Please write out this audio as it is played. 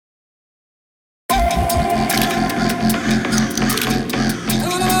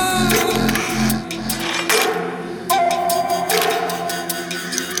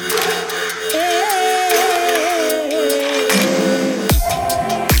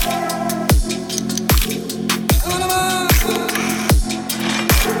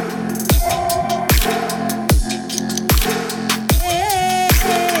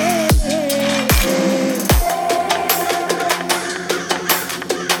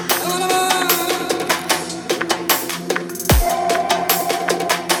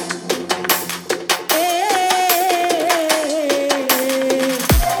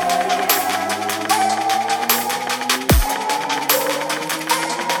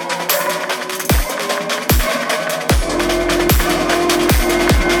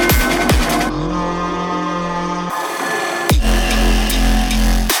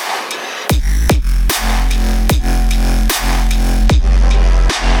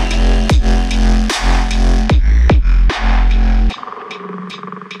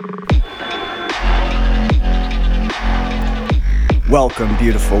Welcome,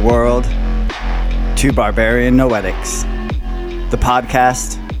 beautiful world, to Barbarian Noetics, the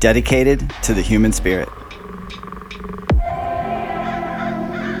podcast dedicated to the human spirit.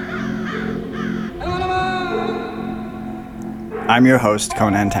 I'm your host,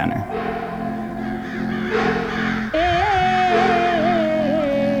 Conan Tanner.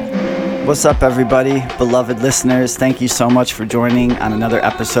 What's up, everybody? Beloved listeners, thank you so much for joining on another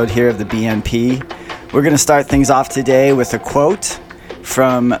episode here of the BNP. We're going to start things off today with a quote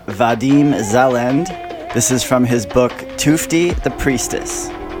from Vadim Zeland. This is from his book, Tufti the Priestess,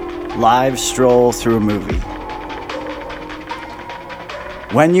 Live Stroll Through a Movie.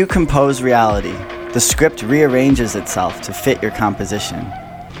 When you compose reality, the script rearranges itself to fit your composition,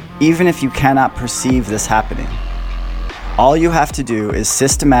 even if you cannot perceive this happening. All you have to do is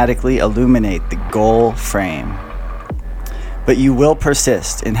systematically illuminate the goal frame. But you will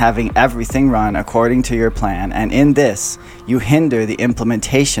persist in having everything run according to your plan, and in this, you hinder the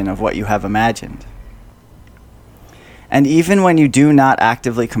implementation of what you have imagined. And even when you do not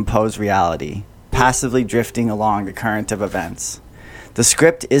actively compose reality, passively drifting along the current of events, the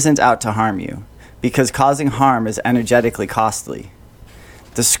script isn't out to harm you, because causing harm is energetically costly.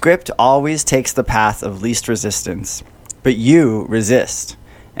 The script always takes the path of least resistance, but you resist,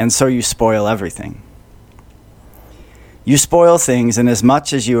 and so you spoil everything. You spoil things in as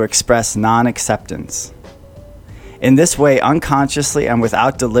much as you express non-acceptance. In this way, unconsciously and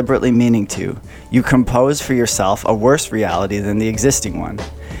without deliberately meaning to, you compose for yourself a worse reality than the existing one,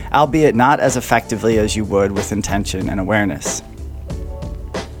 albeit not as effectively as you would with intention and awareness.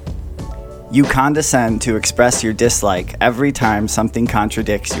 You condescend to express your dislike every time something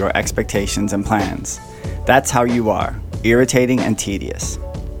contradicts your expectations and plans. That's how you are, irritating and tedious.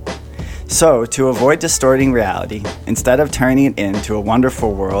 So, to avoid distorting reality, instead of turning it into a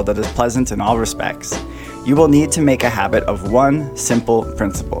wonderful world that is pleasant in all respects, you will need to make a habit of one simple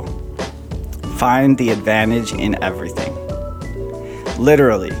principle. Find the advantage in everything.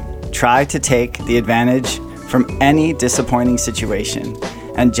 Literally, try to take the advantage from any disappointing situation,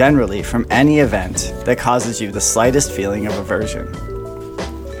 and generally from any event that causes you the slightest feeling of aversion.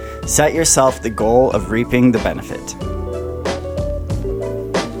 Set yourself the goal of reaping the benefit.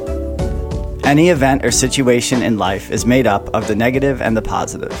 Any event or situation in life is made up of the negative and the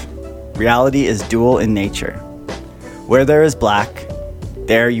positive. Reality is dual in nature. Where there is black,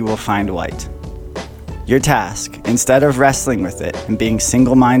 there you will find white. Your task, instead of wrestling with it and being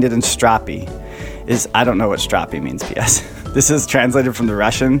single-minded and stroppy, is, I don't know what stroppy means, P.S. This is translated from the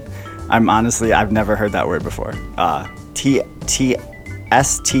Russian. I've never heard that word before. Stroppy,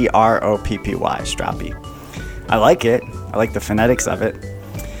 stroppy. I like it. I like the phonetics of it.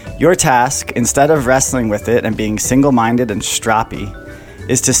 Your task, instead of wrestling with it and being single-minded and stroppy,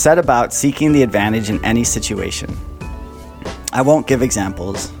 is to set about seeking the advantage in any situation. I won't give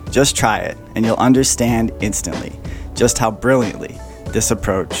examples, just try it, and you'll understand instantly just how brilliantly this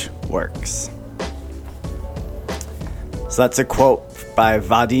approach works. So that's a quote by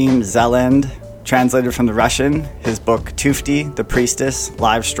Vadim Zeland, translated from the Russian, his book Tufti the Priestess,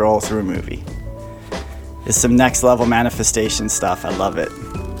 Live Stroll Through a Movie. It's some next-level manifestation stuff. I love it.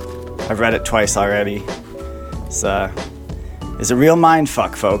 I've read it twice already. It's a real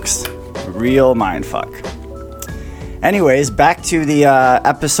mindfuck, folks. A real mindfuck. Anyways, back to the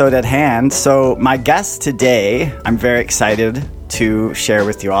episode at hand. So my guest today, I'm very excited to share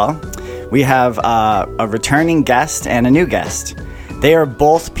with you all. We have a returning guest and a new guest. They are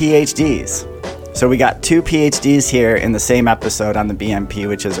both PhDs. So we got two PhDs here in the same episode on the BNP,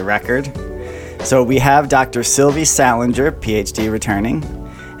 which is a record. So we have Dr. Sylvie Salinger, PhD, returning.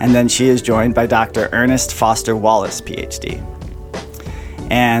 And then she is joined by Dr. Ernest Foster Wallace, PhD.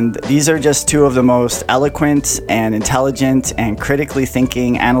 And these are just two of the most eloquent and intelligent and critically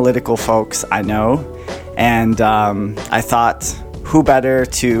thinking, analytical folks I know. And I thought, who better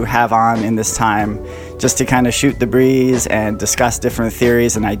to have on in this time just to kind of shoot the breeze and discuss different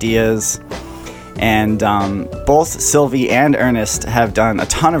theories and ideas. And both Sylvie and Ernest have done a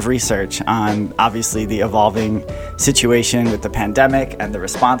ton of research on, obviously, the evolving situation with the pandemic and the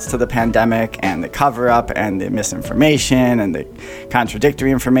response to the pandemic and the cover-up and the misinformation and the contradictory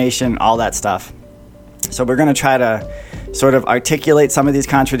information, all that stuff. So we're going to try to sort of articulate some of these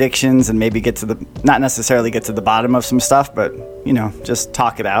contradictions and maybe not necessarily get to the bottom of some stuff, but, just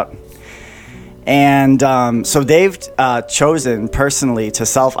talk it out. And so they've chosen personally to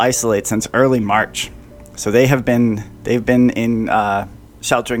self-isolate since early March. So they've been in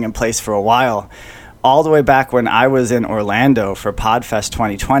sheltering in place for a while. All the way back when I was in Orlando for PodFest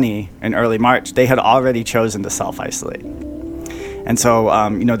 2020 in early March, they had already chosen to self-isolate. And so,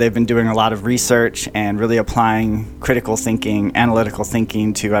 they've been doing a lot of research and really applying critical thinking, analytical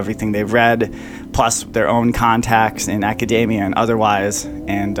thinking to everything they've read, plus their own contacts in academia and otherwise.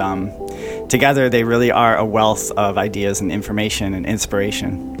 And together, they really are a wealth of ideas and information and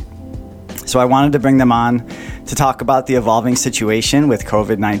inspiration. So I wanted to bring them on to talk about the evolving situation with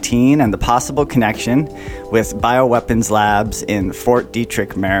COVID-19 and the possible connection with bioweapons labs in Fort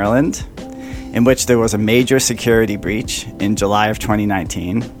Detrick, Maryland, in which there was a major security breach in July of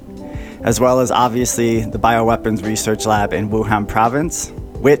 2019, as well as obviously the bioweapons research lab in Wuhan province,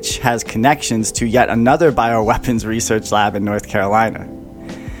 which has connections to yet another bioweapons research lab in North Carolina.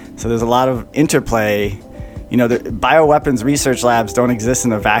 So there's a lot of interplay. The bioweapons research labs don't exist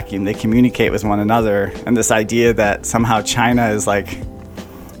in a vacuum. They communicate with one another. And this idea that somehow China is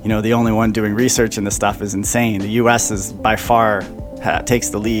the only one doing research in this stuff is insane. The U.S. is by far takes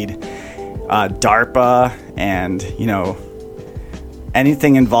the lead. DARPA and,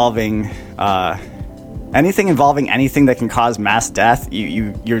 anything involving anything that can cause mass death,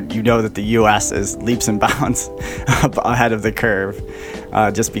 you know that the U.S. is leaps and bounds ahead of the curve,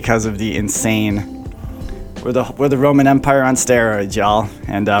 just because of the insane. We're the Roman Empire on steroids, y'all,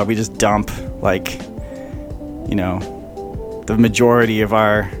 and we just dump the majority of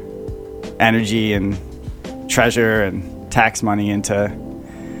our energy and treasure and tax money into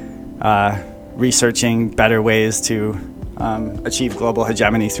researching better ways to achieve global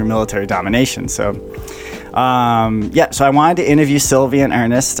hegemony through military domination. So I wanted to interview Sylvie and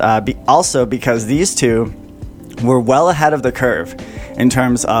Ernest, also because these two were well ahead of the curve in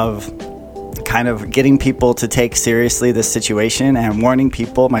terms of kind of getting people to take seriously this situation and warning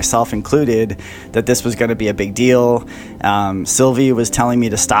people, myself included, that this was going to be a big deal. Sylvie was telling me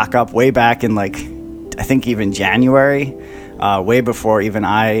to stock up way back in I think even January, way before even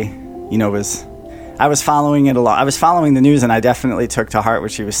I was following it along. I was following the news, and I definitely took to heart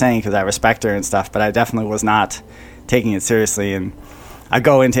what she was saying because I respect her and stuff, but I definitely was not taking it seriously. And I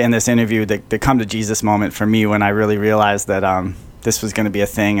go into in this interview the come to Jesus moment for me when I really realized that this was going to be a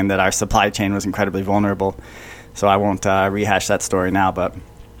thing and that our supply chain was incredibly vulnerable. So I won't rehash that story now, but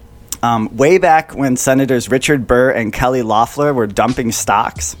way back when Senators Richard Burr and Kelly Loeffler were dumping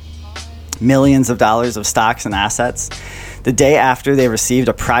stocks, millions of dollars of stocks and assets, the day after they received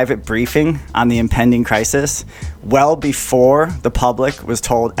a private briefing on the impending crisis, well before the public was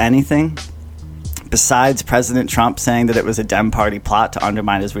told anything, besides President Trump saying that it was a Dem Party plot to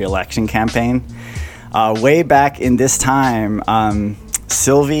undermine his re-election campaign. Way back in this time,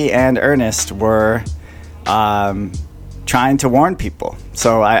 Sylvie and Ernest were trying to warn people.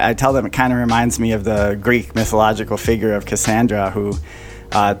 So I tell them it kind of reminds me of the Greek mythological figure of Cassandra, who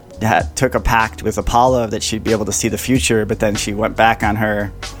took a pact with Apollo that she'd be able to see the future, but then she went back on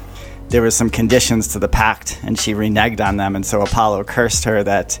her. There were some conditions to the pact, and she reneged on them, and so Apollo cursed her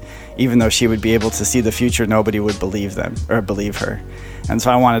that even though she would be able to see the future, nobody would believe her. And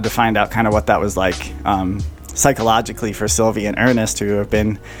so I wanted to find out kind of what that was like psychologically for Sylvie and Ernest, who have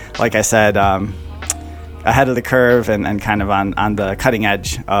been, like I said, ahead of the curve and kind of on the cutting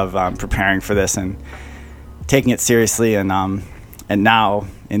edge of preparing for this and taking it seriously. And now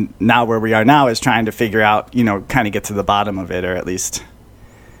where we are now is trying to figure out, kind of get to the bottom of it, or at least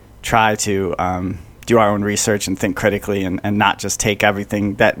try to do our own research and think critically and not just take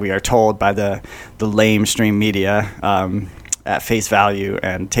everything that we are told by the lamestream media at face value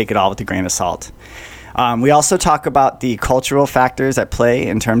and take it all with a grain of salt. We also talk about the cultural factors at play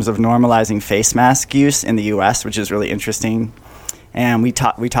in terms of normalizing face mask use in the U.S., which is really interesting. And we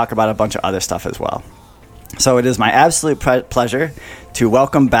talk about a bunch of other stuff as well. So it is my absolute pleasure to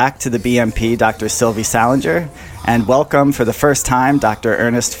welcome back to the BMP Dr. Sylvie Salinger, and welcome for the first time Dr.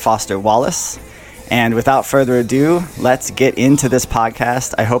 Ernest Foster Wallace. And without further ado, let's get into this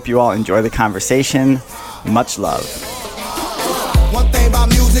podcast. I hope you all enjoy the conversation. Much love. One thing about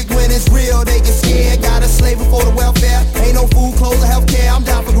music, when it's real, they get scared. Got a slave before the welfare. Ain't no food, clothes, or healthcare. I'm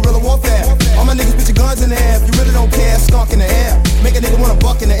down for guerrilla warfare. All my niggas put your guns in the air. If you really don't care, skunk in the air. Make a nigga wanna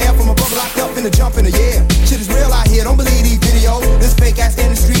buck in the air. From a brother locked up in the jump in the air. Shit is real out here, don't believe these videos. This fake ass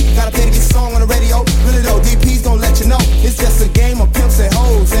industry, gotta pay to get a song on the radio. Really though, DPs don't let you know. It's just a game of pimps and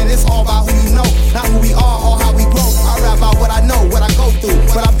hoes. And it's all about who you know, not who we are or how we grow. I rap about what I know, what I go through,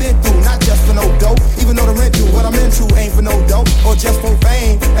 what I've been through. Not just for no dope, even though the rent due. What I'm into ain't for no dope or just for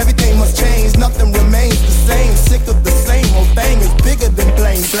fame. Everything must change, nothing remains the same. Sick of the same old thing, is bigger than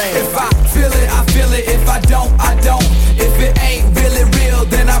blame. If I feel it, I feel it. If I don't, I don't. If it ain't really real,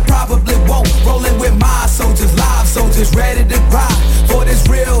 then I probably won't. Rolling with my soldiers, live soldiers, ready to ride. For this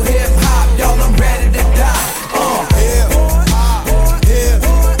real hip hop, y'all, I'm ready to die.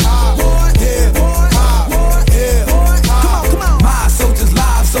 My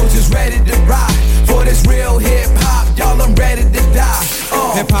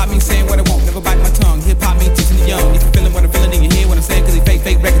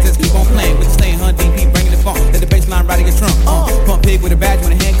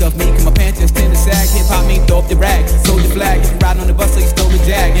off the rag. Sold the flag, if you ride on the bus, so you stole the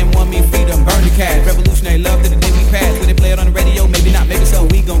jag. And want me freedom, burn the cash. Revolutionary love to the day we pass. When they play it on the radio, maybe not make it so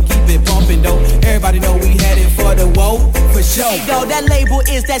we gon' keep it pumping though. Everybody know we headed for the woe, for sure. Yo, that label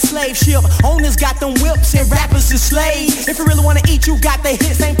is that slave ship. Owners got them whips and rappers is slaves. If you really wanna eat, you got the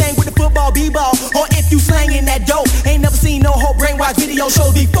hit. Same thing with the football, b-ball. Or if you slangin' that dope. Ain't never seen no whole brainwash video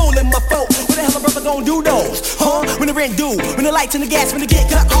shows be fooling my folk. What the hell a brother gon' do those? Huh? When the rent due, when the lights and the gas, when the get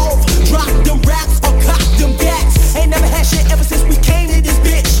cut off. Drop them raps or cock them gats. Ain't never had shit ever since we came to this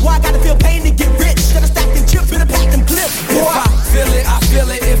bitch. Why I gotta feel pain to get rich? Gotta stack them chips, better pack them clips. If I feel it, I feel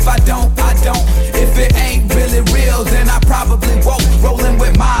it. If I don't, I don't. If it ain't really real, then I probably won't. Rolling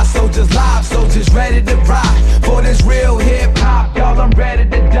with my soldiers, live soldiers, ready to ride. For this real hip hop, y'all, I'm ready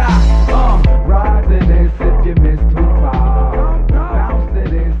to die. Ride to this if you miss Tupac. Bounce to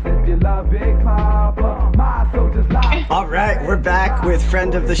this if you love Big Papa. My soldiers live. All right, we're back with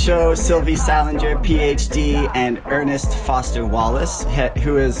friend of the show, Sylvie Salinger, PhD, and Ernest Foster Wallace,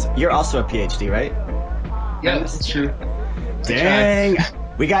 who is, you're also a PhD, right? Yeah, that's true. Dang.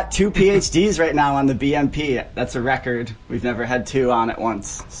 We got 2 PhDs right now on the BMP. That's a record. We've never had 2 on at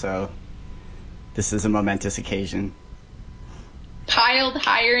once, so this is a momentous occasion. Piled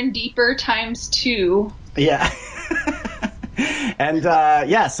higher and deeper times 2. Yeah. And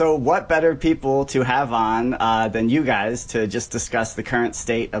yeah, so what better people to have on than you guys to just discuss the current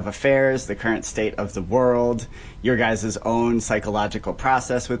state of affairs, the current state of the world, your guys' own psychological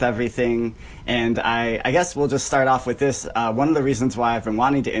process with everything. And I guess we'll just start off with this. One of the reasons why I've been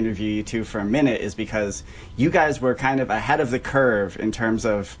wanting to interview you two for a minute is because you guys were kind of ahead of the curve in terms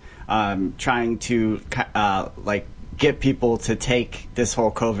of trying to like get people to take this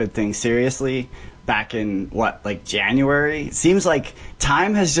whole COVID thing seriously. Back in like January. It seems like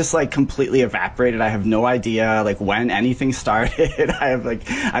time has just like completely evaporated. I have no idea like when anything started.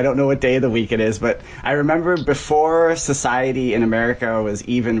 I don't know what day of the week it is, but I remember before society in America was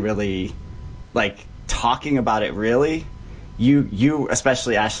even really like talking about it really. You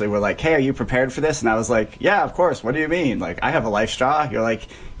especially, Ashley, were like, hey, are you prepared for this? And I was like, yeah, of course. What do you mean? Like, I have a Life Straw. You're like,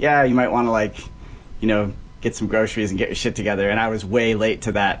 yeah, you might want to like, you know, get some groceries and get your shit together. And I was way late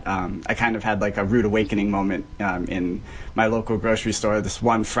to that. I kind of had like a rude awakening moment in my local grocery store this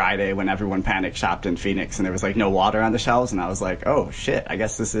one Friday when everyone panic shopped in Phoenix and there was like no water on the shelves. And I was like, oh shit, I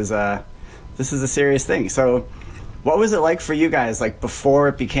guess this is a serious thing. So what was it like for you guys, like before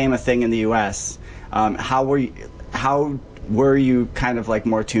it became a thing in the US? How were you kind of like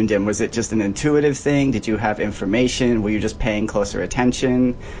more tuned in? Was it just an intuitive thing? Did you have information? Were you just paying closer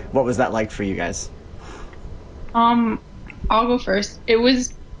attention? What was that like for you guys? I'll go first. It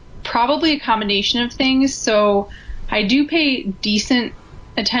was probably a combination of things. So I do pay decent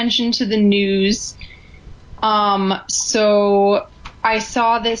attention to the news. So I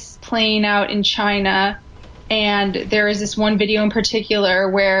saw this playing out in China, and there was this one video in particular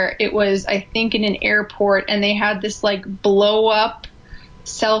where it was, I think, in an airport, and they had this like blow up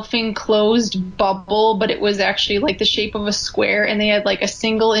self-enclosed bubble, but it was actually like the shape of a square, and they had like a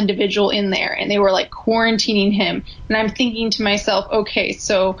single individual in there, and they were like quarantining him. And I'm thinking to myself, okay,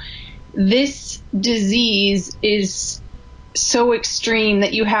 so this disease is so extreme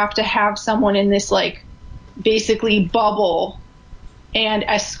that you have to have someone in this like basically bubble and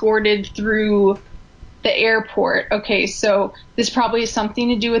escorted through the airport. Okay, so this probably has something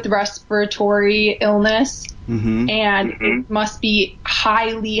to do with respiratory illness. Mm-hmm. And it must be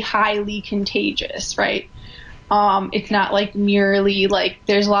highly, highly contagious, right? It's not like merely like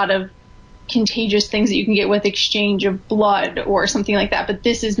there's a lot of contagious things that you can get with exchange of blood or something like that, but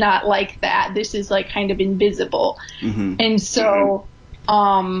this is not like that. This is like kind of invisible. Mm-hmm. And so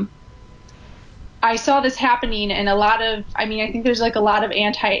I saw this happening, and I think there's like a lot of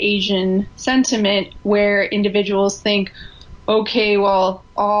anti-Asian sentiment where individuals think, okay, well,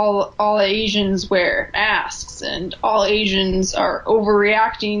 all Asians wear masks and all Asians are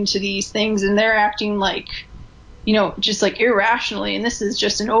overreacting to these things, and they're acting like, you know, just like irrationally, and this is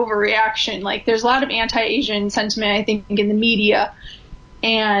just an overreaction. Like there's a lot of anti-Asian sentiment, I think, in the media.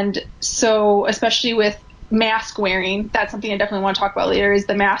 And so especially with mask wearing, that's something I definitely want to talk about later, is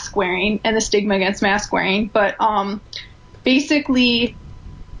the mask wearing and the stigma against mask wearing. But basically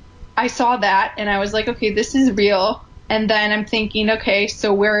I saw that and I was like, okay, this is real. And then I'm thinking, okay,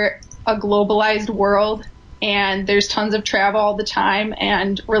 so we're a globalized world and there's tons of travel all the time,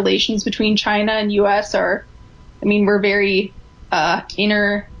 and relations between China and US we're very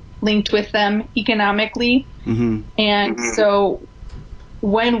interlinked with them economically. Mm-hmm. And so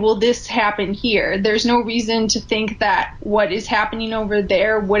when will this happen here? There's no reason to think that what is happening over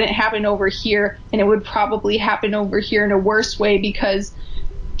there wouldn't happen over here, and it would probably happen over here in a worse way because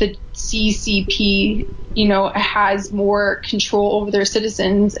the CCP has more control over their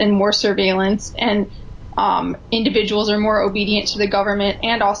citizens and more surveillance, and individuals are more obedient to the government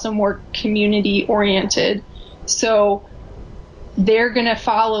and also more community oriented. So they're going to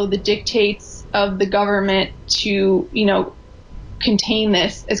follow the dictates of the government to, contain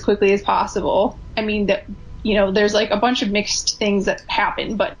this as quickly as possible. I mean, there's like a bunch of mixed things that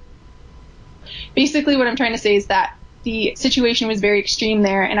happen, but basically what I'm trying to say is that the situation was very extreme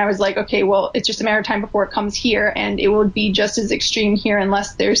there, and I was like, okay, well, it's just a matter of time before it comes here, and it will be just as extreme here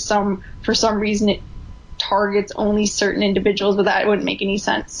unless there's for some reason it targets only certain individuals, but that wouldn't make any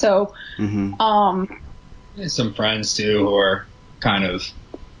sense. So, some friends too who are kind of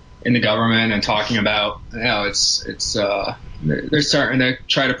in the government and talking about, they're starting to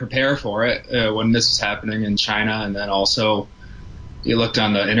try to prepare for it when this was happening in China. And then also you looked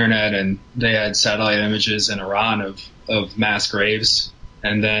on the internet and they had satellite images in Iran of mass graves.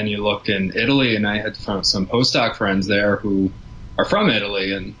 And then you look in Italy, and I had some postdoc friends there who are from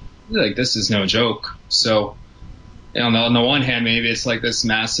Italy, and like, this is no joke. So on the one hand, maybe it's like this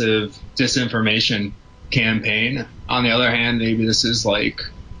massive disinformation campaign. On the other hand, maybe this is like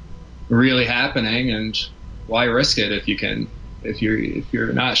really happening, and why risk it if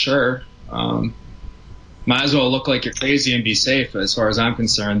you're not sure? Might as well look like you're crazy and be safe, as far as I'm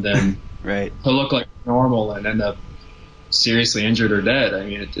concerned, than right. to look like normal and end up seriously injured or dead. I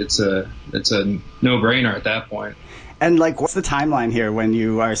mean, it's a no-brainer at that point. And like, what's the timeline here when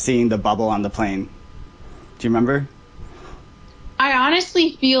you are seeing the bubble on the plane? Do you remember? I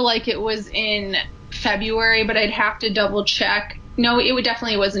honestly feel like it was in February, but I'd have to double check. No, it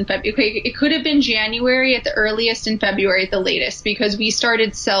definitely was in February. It could have been January at the earliest and February at the latest, because we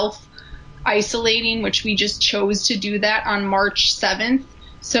started self-isolating, which we just chose to do that on March 7th.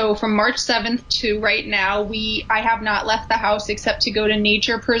 So from March 7th to right now, I have not left the house except to go to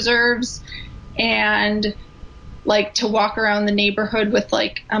nature preserves and like to walk around the neighborhood with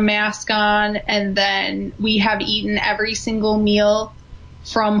like a mask on. And then we have eaten every single meal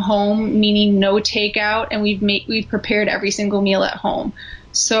from home, meaning no takeout, and we've prepared every single meal at home.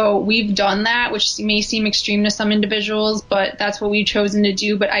 So we've done that, which may seem extreme to some individuals, but that's what we've chosen to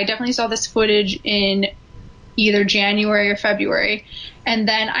do. But I definitely saw this footage in either January or February. And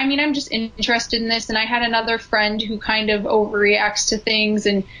then, I mean, I'm just interested in this, and I had another friend who kind of overreacts to things,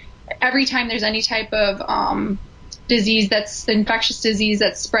 and every time there's any type of disease that's infectious disease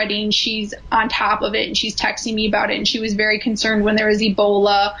that's spreading, she's on top of it, and she's texting me about it, and she was very concerned when there was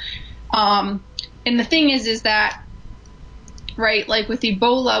Ebola. And the thing is that, right, like with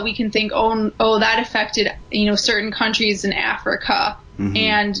Ebola, we can think, oh, that affected, certain countries in Africa,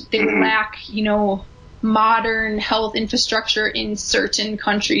 and they lack, modern health infrastructure in certain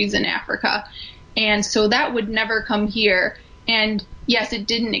countries in Africa. And so that would never come here. And yes, it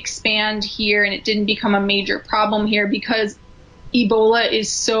didn't expand here, and it didn't become a major problem here because Ebola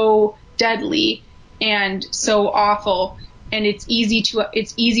is so deadly and so awful, and it's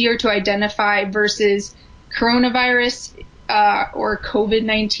easier to identify versus coronavirus or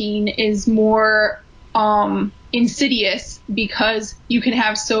COVID-19 is more insidious because you can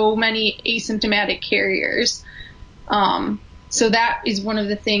have so many asymptomatic carriers. So that is one of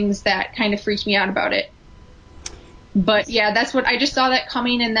the things that kind of freaked me out about it. But yeah, that's what I just saw that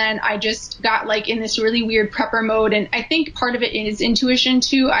coming, and then I just got like in this really weird prepper mode, and I think part of it is intuition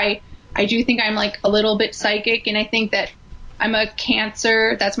too. I do think I'm like a little bit psychic, and I think that I'm a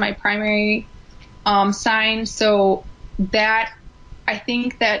Cancer. That's my primary sign. So that I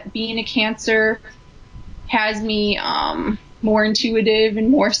think that being a Cancer has me more intuitive and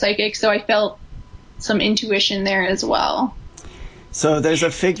more psychic, so I felt some intuition there as well. So there's a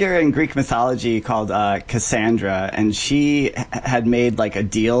figure in Greek mythology called Cassandra, and she had made like a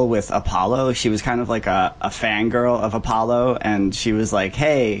deal with Apollo. She was kind of like a fangirl of Apollo, and she was like,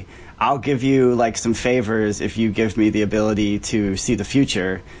 hey, I'll give you like some favors if you give me the ability to see the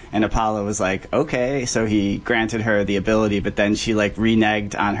future. And Apollo was like, okay. So he granted her the ability, but then she like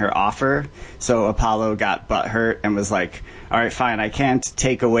reneged on her offer. So Apollo got butthurt and was like, all right, fine, I can't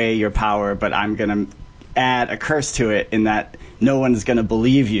take away your power, but I'm going to add a curse to it in that no one's going to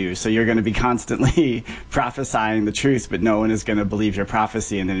believe you. So you're going to be constantly prophesying the truth, but no one is going to believe your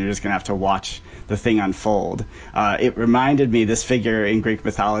prophecy, and then you're just going to have to watch the thing unfold. It reminded me, this figure in Greek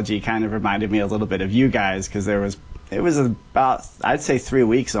mythology kind of reminded me a little bit of you guys, because it was about, I'd say 3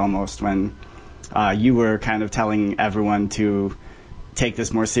 weeks almost, when you were kind of telling everyone to take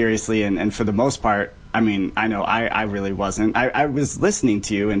this more seriously, and for the most part, I mean, I know I really wasn't. I was listening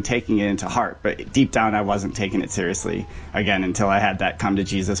to you and taking it into heart, but deep down I wasn't taking it seriously, again, until I had that come to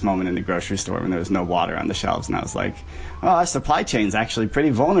Jesus moment in the grocery store when there was no water on the shelves, and I was like, oh, our supply chain's actually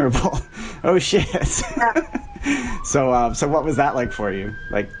pretty vulnerable. Oh, shit. Yeah. So what was that like for you?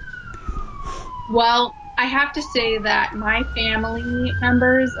 Like, well, I have to say that my family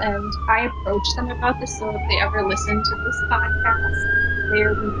members, and I approach them about this, so if they ever listen to this podcast,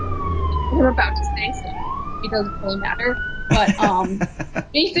 they're what I'm about to say, so it doesn't really matter.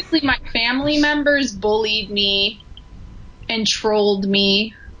 But basically, my family members bullied me and trolled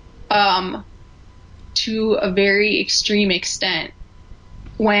me to a very extreme extent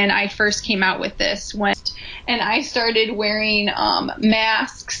when I first came out with this. And I started wearing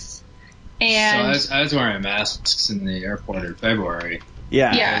masks. And so I was wearing masks in the airport in February.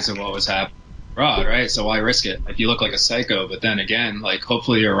 Yeah. Because of what was happening abroad, right? So why risk it? Like, you look like a psycho, but then again, like,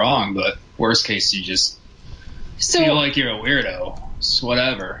 hopefully you're wrong, but worst case, you just feel like you're a weirdo. It's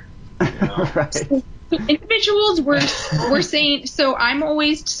whatever. You know? Right. Individuals were saying, so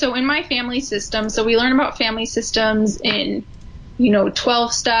in my family system, so we learn about family systems in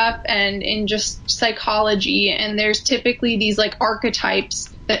 12 step and in just psychology, and there's typically these like archetypes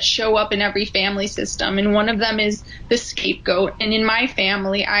that show up in every family system, and one of them is the scapegoat. And in my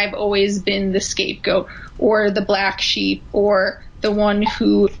family, I've always been the scapegoat, or the black sheep, or the one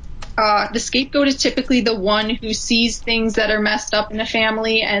who the scapegoat is typically the one who sees things that are messed up in a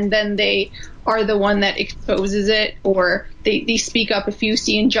family, and then they are the one that exposes it, or they speak up if you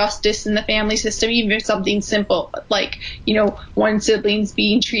see injustice in the family system, even if something simple like, one sibling's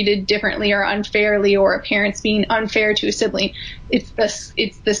being treated differently or unfairly, or a parent's being unfair to a sibling. It's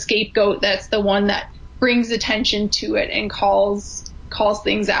the scapegoat that's the one that brings attention to it and calls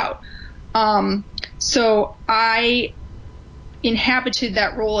things out. So I inhabited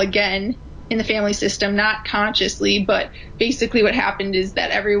that role again in the family system, not consciously, but basically what happened is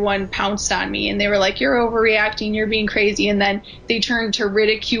that everyone pounced on me and they were like, you're overreacting, you're being crazy. And then they turned to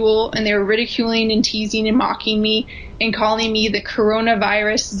ridicule, and they were ridiculing and teasing and mocking me and calling me the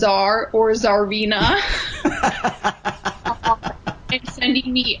coronavirus czar, or Czarina. And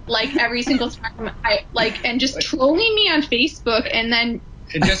sending me like every single time and just trolling me on Facebook. And then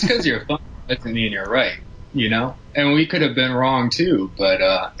just because you're fun doesn't mean you're right. And we could have been wrong too, but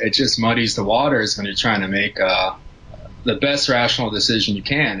it just muddies the waters when you're trying to make the best rational decision you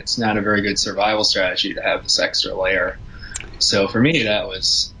can. It's not a very good survival strategy to have this extra layer. So for me, that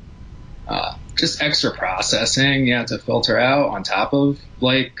was just extra processing you have to filter out on top of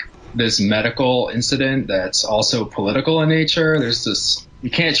like this medical incident that's also political in nature. There's this, you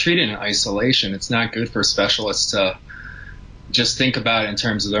can't treat it in isolation. It's not good for specialists to just think about it in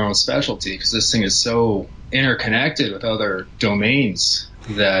terms of their own specialty, because this thing is so interconnected with other domains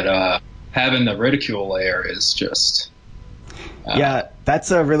that having the ridicule layer is just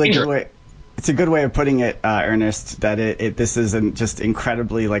that's a really good way. It's a good way of putting it, Ernest, that this isn't just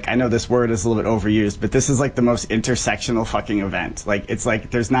incredibly, like, I know this word is a little bit overused, but this is like the most intersectional fucking event. Like, it's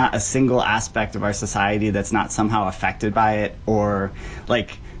like there's not a single aspect of our society that's not somehow affected by it, or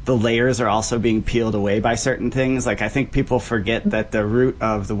like the layers are also being peeled away by certain things. Like, I think people forget that the root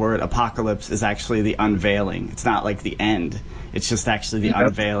of the word apocalypse is actually the unveiling. It's not like the end. It's just actually the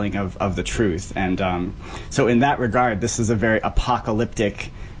unveiling of the truth. And so in that regard, this is a very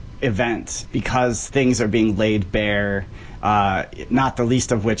apocalyptic event, because things are being laid bare, not the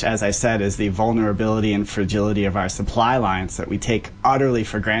least of which, as I said, is the vulnerability and fragility of our supply lines that we take utterly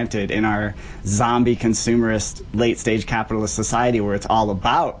for granted in our zombie consumerist late stage capitalist society, where it's all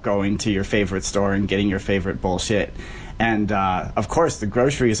about going to your favorite store and getting your favorite bullshit. And of course the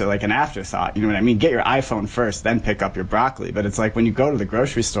groceries are like an afterthought, you know what I mean? Get your iPhone first, then pick up your broccoli. But it's like when you go to the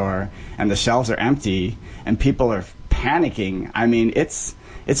grocery store and the shelves are empty and people are panicking, I mean, it's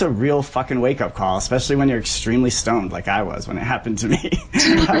a real fucking wake-up call, especially when you're extremely stoned like I was when it happened to me.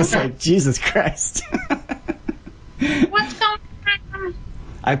 I was like, Jesus Christ. What's going on?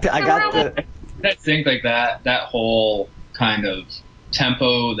 I think like that whole kind of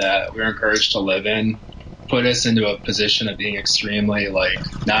tempo that we're encouraged to live in put us into a position of being extremely like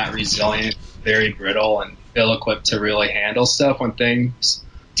not resilient, very brittle, and ill-equipped to really handle stuff when things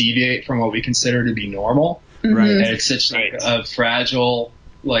deviate from what we consider to be normal. Right. And it's such like a fragile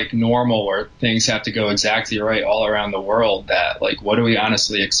like normal where things have to go exactly right all around the world that like what do we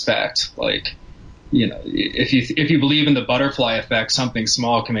honestly expect? Like, if you believe in the butterfly effect, something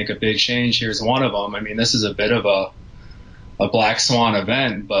small can make a big change. Here's one of them. I mean, this is a bit of a black swan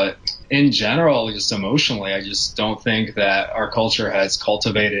event, but in general, just emotionally, I just don't think that our culture has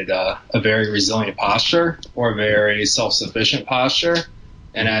cultivated a very resilient posture or a very self-sufficient posture.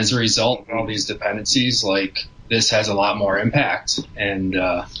 And as a result of all these dependencies, like, this has a lot more impact.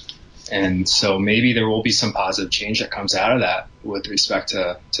 And so maybe there will be some positive change that comes out of that with respect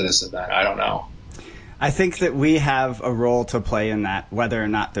to this event. I don't know. I think that we have a role to play in that, whether or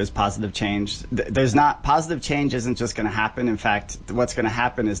not there's positive change. Positive change isn't just going to happen. In fact, what's going to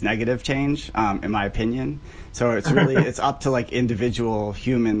happen is negative change, in my opinion. So it's really, it's up to like individual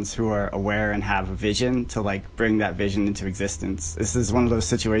humans who are aware and have a vision to like bring that vision into existence. This is one of those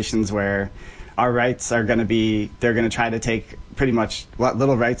situations where our rights are going to be, they're going to try to take pretty much what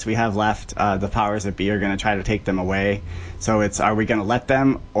little rights we have left. The powers that be are going to try to take them away. So are we going to let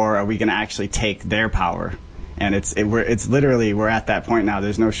them, or are we going to actually take their power? And it's literally, we're at that point now.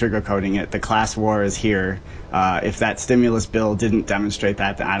 There's no sugarcoating it. The class war is here. If that stimulus bill didn't demonstrate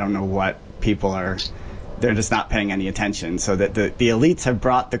that, then I don't know what people are. They're just not paying any attention. So that the elites have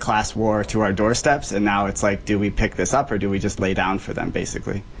brought the class war to our doorsteps, and now it's like, do we pick this up or do we just lay down for them,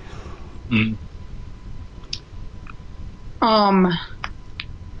 basically? Mm. I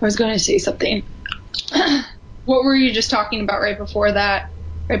was going to say something. What were you just talking about right before that?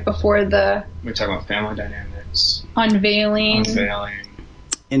 Right before the... We're talking about family dynamics. Unveiling.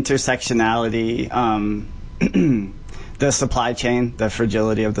 Intersectionality. The supply chain, the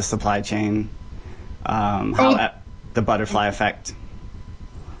fragility of the supply chain. The butterfly effect.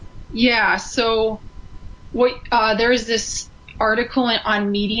 Yeah, so there's this article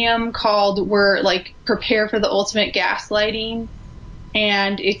on Medium called Prepare for the Ultimate Gaslighting,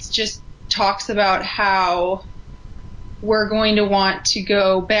 and it just talks about how we're going to want to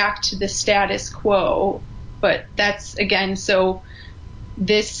go back to the status quo. But that's, again, so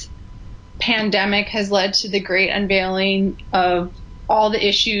this pandemic has led to the great unveiling of all the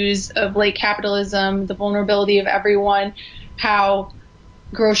issues of late capitalism, the vulnerability of everyone, how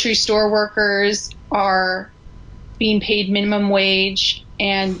grocery store workers are being paid minimum wage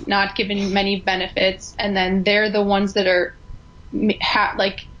and not given many benefits, and then they're the ones that are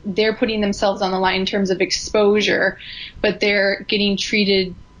they're putting themselves on the line in terms of exposure, but they're getting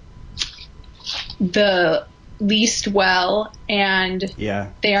treated the least well, and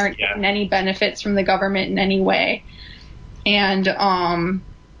they aren't getting any benefits from the government in any way. And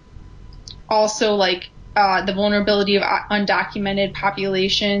also the vulnerability of undocumented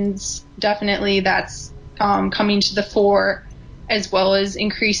populations, definitely that's coming to the fore, as well as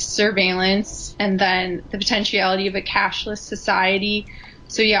increased surveillance, and then the potentiality of a cashless society.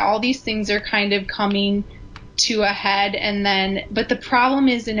 So yeah, all these things are kind of coming to a head. But the problem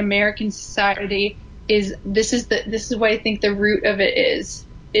is in American society is this is what I think the root of it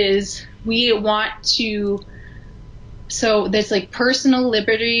is we want to. So there's personal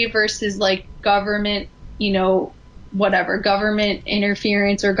liberty versus government, government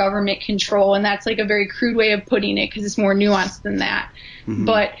interference or government control. And that's a very crude way of putting it because it's more nuanced than that. Mm-hmm.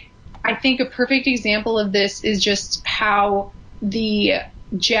 But I think a perfect example of this is just how the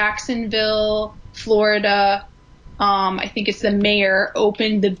Jacksonville, Florida, I think it's the mayor,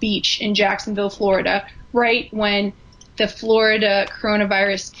 opened the beach in Jacksonville, Florida, right when the Florida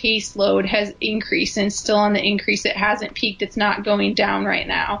coronavirus caseload has increased and still on the increase. It hasn't peaked. It's not going down right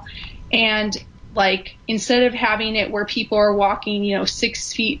now. And instead of having it where people are walking,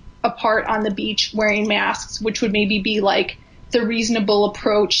 6 feet apart on the beach wearing masks, which would maybe be the reasonable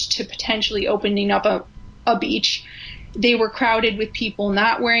approach to potentially opening up a beach, they were crowded with people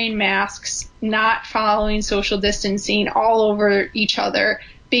not wearing masks, not following social distancing, all over each other,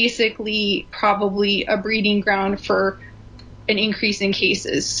 basically probably a breeding ground for an increase in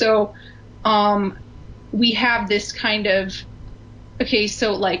cases. So we have this kind of, okay,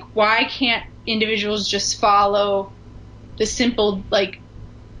 so why can't individuals just follow the simple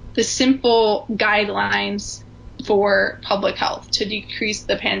guidelines for public health to decrease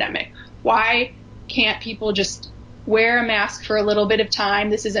the pandemic? Why can't people just wear a mask for a little bit of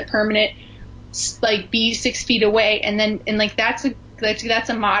time? This isn't permanent. Be 6 feet away, and that's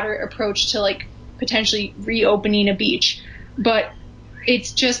a moderate approach to potentially reopening a beach. But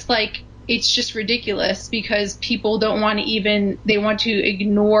it's just ridiculous because people don't want to they want to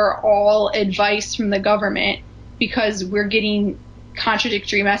ignore all advice from the government because we're getting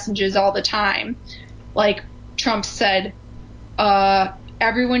contradictory messages all the time. Trump said,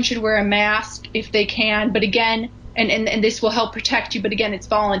 everyone should wear a mask if they can, but again, and this will help protect you, but again, it's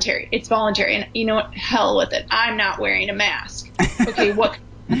voluntary. It's voluntary, and you know what? Hell with it. I'm not wearing a mask. Okay, what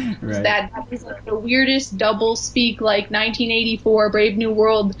is that? That is the weirdest double speak, 1984 Brave New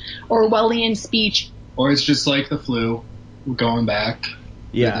World Orwellian speech. Or it's just like the flu, going back.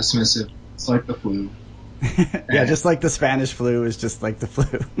 Yeah, dismissive. It's like the flu. Yeah, just like the Spanish flu is just like the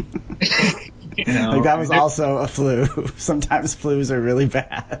flu. Like that was also a flu. Sometimes flus are really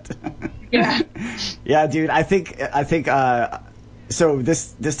bad. Yeah. Yeah, dude. I think. So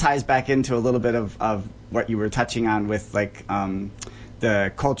this ties back into a little bit of what you were touching on with like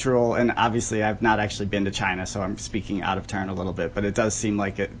the cultural, and obviously I've not actually been to China, so I'm speaking out of turn a little bit, but it does seem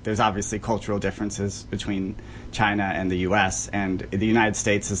like there's obviously cultural differences between China and the U.S., and the United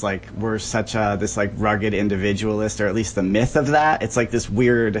States is like, we're such this like rugged individualist, or at least the myth of that. It's like this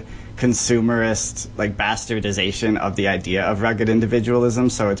weird consumerist like bastardization of the idea of rugged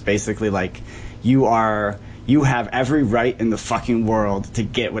individualism. So it's basically like you have every right in the fucking world to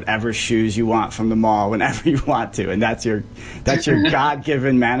get whatever shoes you want from the mall whenever you want to, and that's your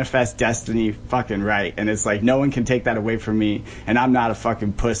God-given manifest destiny fucking right. And it's like, no one can take that away from me, and I'm not a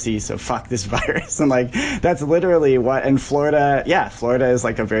fucking pussy, so fuck this virus. And like, that's literally what. And Florida is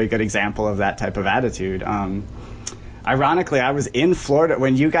like a very good example of that type of attitude. Ironically, I was in Florida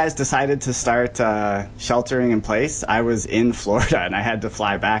when you guys decided to start sheltering in place. I was in Florida, and I had to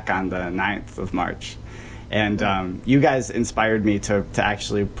fly back on the 9th of March. And you guys inspired me to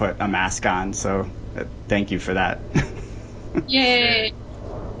actually put a mask on, so thank you for that. Yay.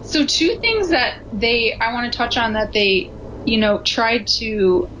 So two things that I want to touch on that they, tried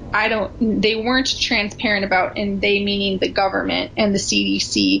to, they weren't transparent about, and they meaning the government and the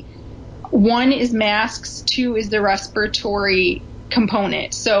CDC. One is masks, two is the respiratory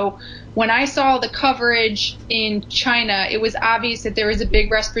component. So when I saw the coverage in China, it was obvious that there was a big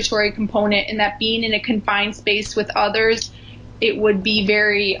respiratory component, and that being in a confined space with others, it would be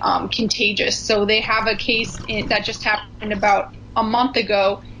very contagious. So they have a case that just happened about a month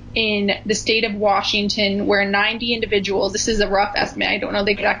ago in the state of Washington where 90 individuals, this is a rough estimate, I don't know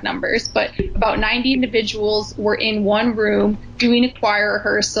the exact numbers, but about 90 individuals were in one room doing a choir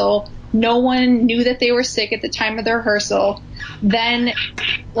rehearsal. No one knew that they were sick at the time of the rehearsal. Then,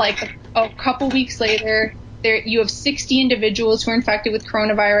 like a couple weeks later, you have 60 individuals who are infected with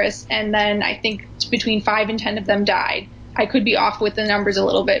coronavirus, and then I think between 5 and 10 of them died. I could be off with the numbers a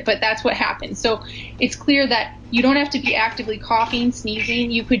little bit, but that's what happened. So it's clear that you don't have to be actively coughing,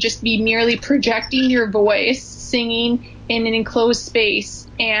 sneezing. You could just be merely projecting your voice, singing in an enclosed space,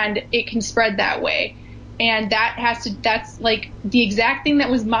 and it can spread that way. And that's like the exact thing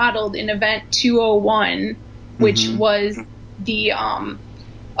that was modeled in Event 201, which was the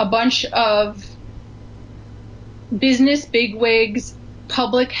a bunch of business bigwigs,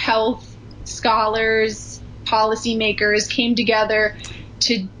 public health scholars, policymakers came together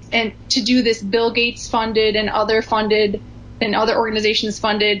to do this Bill Gates funded and other organizations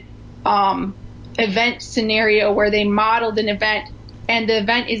funded event scenario where they modeled an event. And the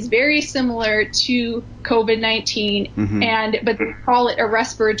event is very similar to COVID-19, but they call it a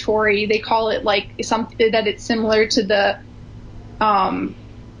respiratory. They call it like something that it's similar to the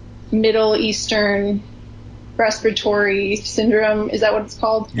Middle Eastern respiratory syndrome. Is that what it's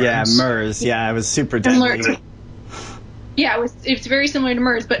called? Yeah, MERS. Yeah, it was super deadly. It's very similar to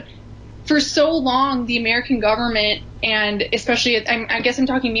MERS, but for so long, the American government, and especially, I guess I'm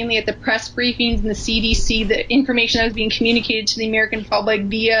talking mainly at the press briefings and the CDC, the information that was being communicated to the American public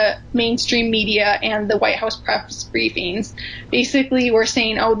via mainstream media and the White House press briefings, basically were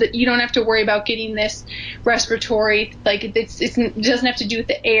saying, that you don't have to worry about getting this respiratory, like it doesn't have to do with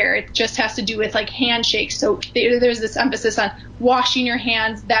the air, it just has to do with like handshakes. So there's this emphasis on washing your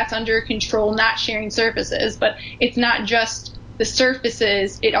hands, that's under control, not sharing surfaces, but it's not just the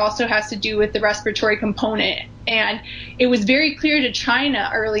surfaces, it also has to do with the respiratory component. And it was very clear to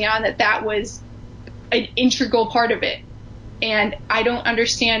China early on that was an integral part of it. And I don't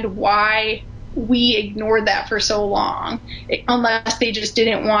understand why we ignored that for so long, unless they just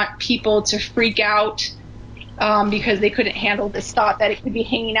didn't want people to freak out because they couldn't handle this thought that it could be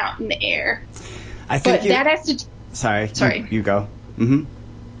hanging out in the air. I think that has to. Sorry. You go.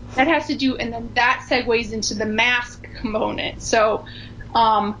 That has to do, and then that segues into the mask component. So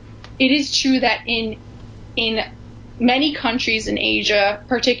it is true that in many countries in Asia,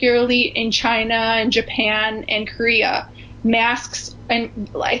 particularly in China and Japan and Korea, masks, and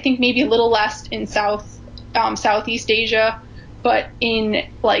I think maybe a little less in Southeast Asia, but in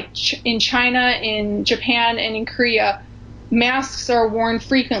China, in Japan, and in Korea, masks are worn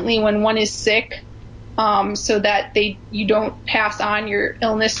frequently when one is sick, so that you don't pass on your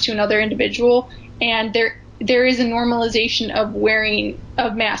illness to another individual. And there is a normalization of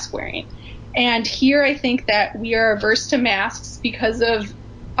mask wearing. And here I think that we are averse to masks because of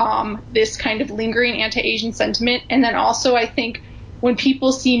this kind of lingering anti-Asian sentiment. And then also I think when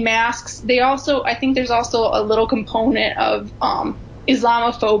people see masks, I think there's also a little component of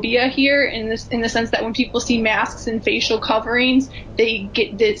Islamophobia here in the sense that when people see masks and facial coverings, they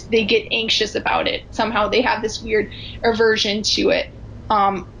get anxious about it. Somehow they have this weird aversion to it,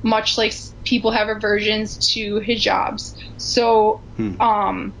 much like people have aversions to hijabs. So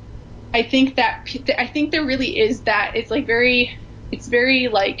I think there really is that. It's like it's very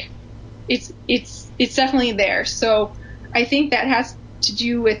like it's definitely there. So I think that has to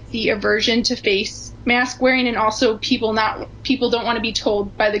do with the aversion to face mask wearing, and also people don't want to be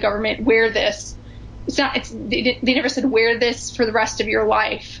told by the government, wear this. They never said wear this for the rest of your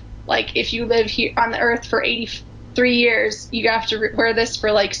life. Like, if you live here on the earth for 83 years, you have to wear this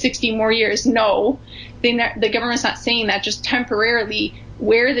for like 60 more years. No, the government's not saying that. Just temporarily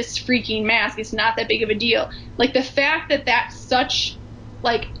wear this freaking mask. It's not that big of a deal. Like, the fact that that's such,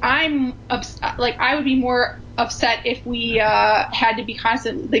 like, I would be more upset if we had to be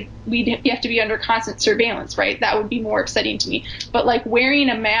you have to be under constant surveillance, right? That would be more upsetting to me. But like, wearing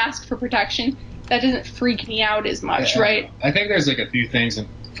a mask for protection, that doesn't freak me out as much, right? I think there's like a few things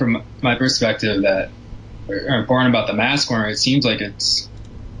from my perspective that are important about the mask wearing. It seems like it's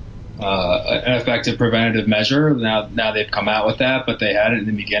an effective preventative measure. Now they've come out with that, but they had it in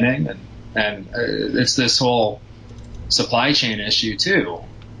the beginning, and it's this whole supply chain issue too,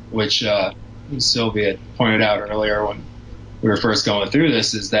 which Sylvia pointed out earlier when we were first going through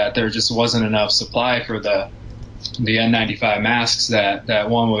this, is that there just wasn't enough supply for the N95 masks that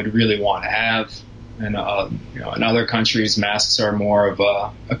one would really want to have. And in other countries, masks are more of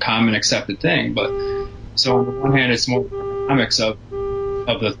a common accepted thing. But so on the one hand, it's more economics of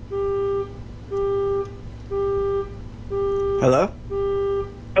the. Hello?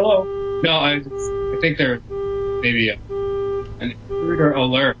 No, I think there maybe an intruder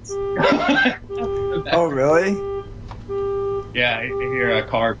alert. Oh, really? Yeah, I hear a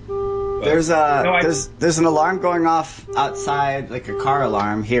car. There's an alarm going off outside, like a car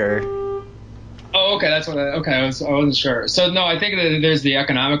alarm here. Oh, okay, that's what. I wasn't sure. So no, I think that there's the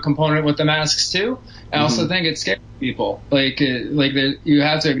economic component with the masks too. I also think it scares people. You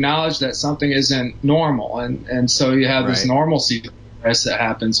have to acknowledge that something isn't normal, and so you have this normalcy that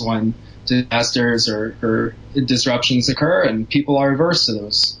happens when disasters or disruptions occur, and people are averse to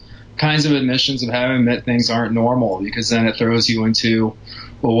those kinds of admissions of having to admit things aren't normal, because then it throws you into,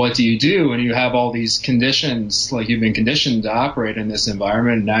 well, what do you do when you have all these conditions, like you've been conditioned to operate in this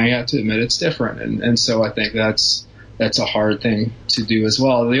environment, and now you have to admit it's different. And so I think that's a hard thing to do as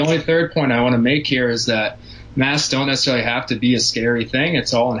well. The only third point I want to make here is that masks don't necessarily have to be a scary thing.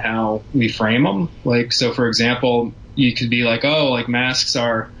 It's all in how we frame them. Like, so for example, you could be like, oh, like masks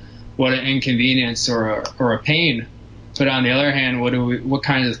are what an inconvenience or a pain. But on the other hand, what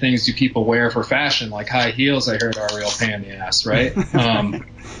kinds of things do people wear for fashion? Like high heels, I heard, are a real pain in the ass, right? If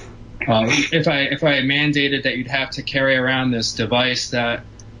I mandated that you'd have to carry around this device that,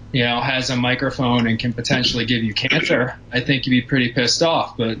 has a microphone and can potentially give you cancer, I think you'd be pretty pissed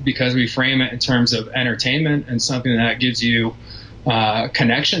off. But because we frame it in terms of entertainment and something that gives you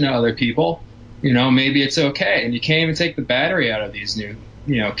connection to other people, maybe it's okay. And you can't even take the battery out of these new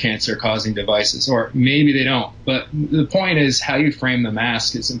cancer-causing devices, or maybe they don't. But the point is, how you frame the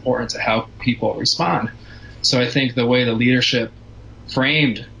mask is important to how people respond. So I think the way the leadership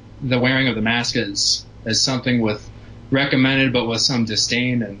framed the wearing of the mask as something with recommended, but with some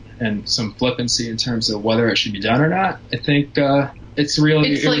disdain and some flippancy in terms of whether it should be done or not, I think it's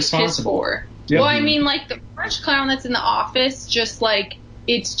really irresponsible. Like Well, I mean, like the orange clown that's in the office, just like,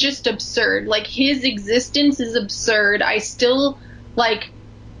 it's just absurd. Like, his existence is absurd. I still, like,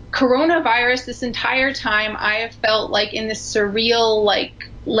 coronavirus, this entire time, I have felt like in this surreal, like,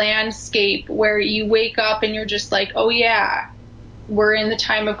 landscape where you wake up and you're just like, oh yeah, we're in the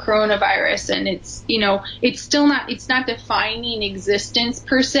time of coronavirus. And it's, it's still not, it's not defining existence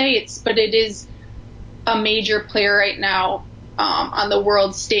per se, but it is a major player right now on the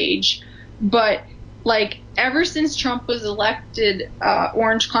world stage. But, like, ever since Trump was elected,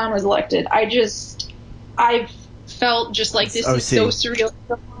 Orange Clown was elected, I've felt just like this is so surreal,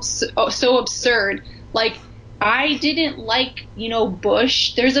 so absurd. Like, I didn't like,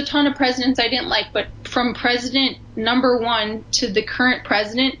 Bush. There's a ton of presidents I didn't like, but from president number one to the current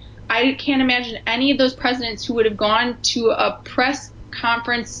president, I can't imagine any of those presidents who would have gone to a press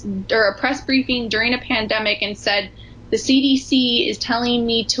conference or a press briefing during a pandemic and said, the CDC is telling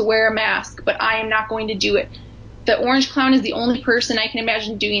me to wear a mask, but I am not going to do it. The Orange Clown is the only person I can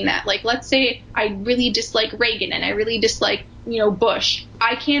imagine doing that. Like, let's say I really dislike Reagan and I really dislike, Bush.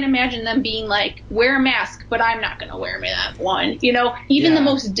 I can't imagine them being like, wear a mask, but I'm not going to wear that one. Even the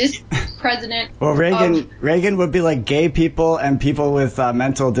most distant president. Well, Reagan would be like, gay people and people with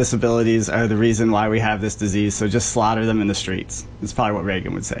mental disabilities are the reason why we have this disease, so just slaughter them in the streets. That's probably what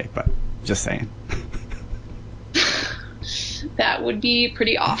Reagan would say, but just saying. That would be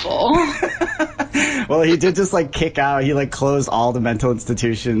pretty awful. Well, he did just like kick out. He like closed all the mental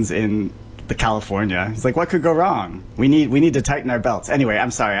institutions in California. He's like, what could go wrong? We need to tighten our belts. Anyway,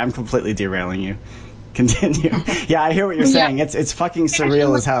 I'm sorry. I'm completely derailing you. Continue. Yeah, I hear what you're saying. It's fucking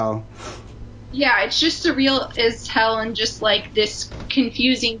surreal as hell. Yeah, it's just surreal as hell and just like this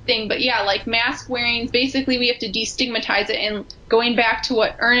confusing thing. But yeah, like mask wearing, basically we have to destigmatize it. And going back to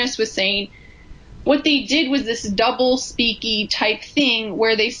what Ernest was saying, what they did was this double speaky type thing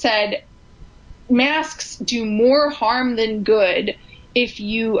where they said masks do more harm than good. If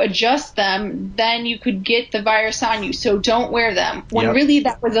you adjust them, then you could get the virus on you, so don't wear them. When really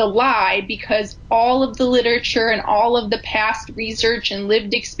that was a lie, because all of the literature and all of the past research and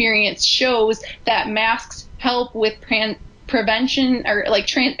lived experience shows that masks help with prevention, or like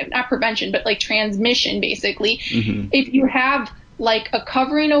not prevention, but like transmission, basically. Mm-hmm. If you have like a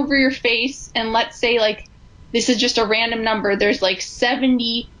covering over your face, and let's say like this is just a random number, there's like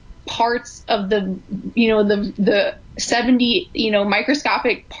 70 parts of the 70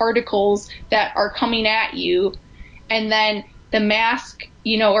 microscopic particles that are coming at you, and then the mask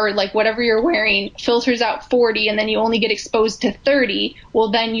or like whatever you're wearing filters out 40, and then you only get exposed to 30.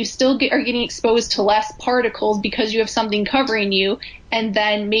 Well, then you still are getting exposed to less particles because you have something covering you, and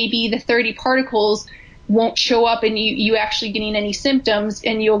then maybe the 30 particles won't show up and you actually getting any symptoms,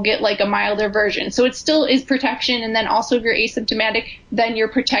 and you'll get like a milder version. So it still is protection. And then also if you're asymptomatic, then you're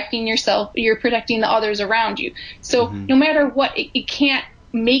protecting yourself, you're protecting the others around you. So no matter what, it can't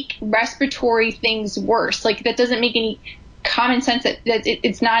make respiratory things worse. Like that doesn't make any common sense.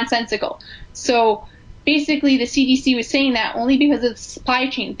 It's nonsensical. So basically the CDC was saying that only because of the supply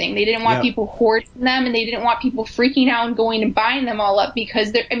chain thing. They didn't want people hoarding them, and they didn't want people freaking out and going and buying them all up,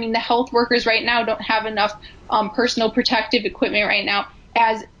 because the health workers right now don't have enough personal protective equipment right now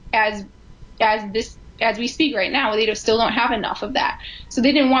as we speak right now. They still don't have enough of that. So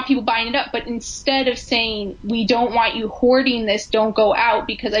they didn't want people buying it up. But instead of saying, we don't want you hoarding this, don't go out,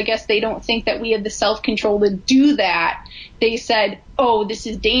 because I guess they don't think that we have the self-control to do that, they said, oh, this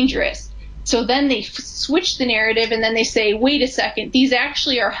is dangerous. So then they switch the narrative, and then they say, wait a second, these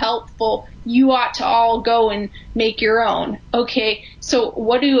actually are helpful. You ought to all go and make your own. Okay, so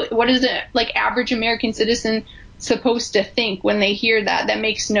what is a like average American citizen supposed to think when they hear that? That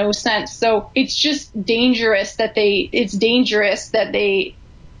makes no sense. So it's just dangerous that they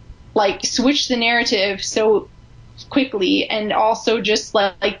like switch the narrative so quickly, and also just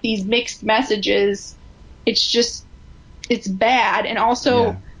like these mixed messages. It's bad. And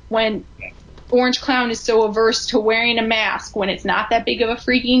also when Orange Clown is so averse to wearing a mask when it's not that big of a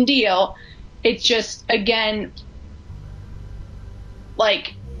freaking deal, it's just, again,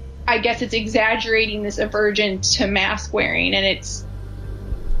 like, I guess it's exaggerating this aversion to mask wearing, and it's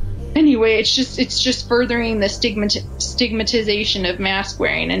just furthering the stigmatization of mask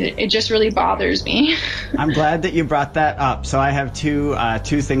wearing, and it just really bothers me. I'm glad that you brought that up. So I have two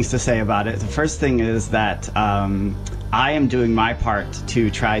things to say about it. The first thing is that I am doing my part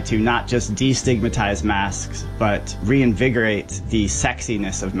to try to not just destigmatize masks, but reinvigorate the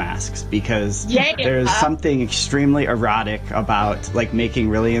sexiness of masks, because there's something extremely erotic about like making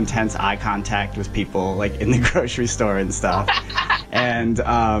really intense eye contact with people like in the grocery store and stuff. And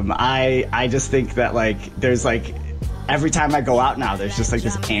I just think that like there's like every time I go out now, there's just like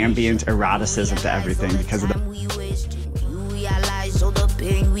this ambient eroticism to everything because of the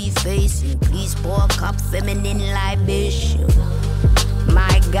pain we facing. Please pour a cup feminine libation.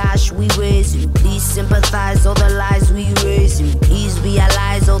 My gosh, we raising. Please sympathize all the lies we raising. Please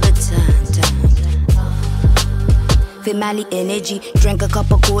realize all the time. Family energy, drank a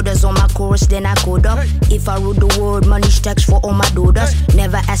couple quarters on my chorus, then I code up. If I rule the world, money stacks for all my daughters.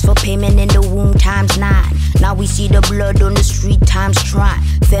 Never ask for payment in the womb times 9. Now we see the blood on the street times try.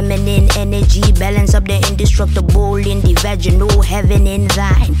 Feminine energy, balance up the indestructible in the vaginal. Heaven in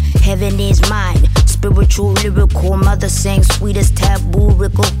thine, heaven is mine. Spiritual, lyrical, mother sang sweetest taboo,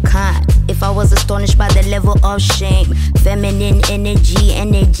 rickle kind. If I was astonished by the level of shame, feminine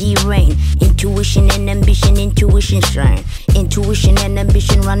energy reign. Intuition and ambition, intuition shine. Intuition and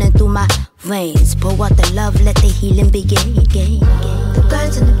ambition running through my veins. Pour out the love, let the healing begin. The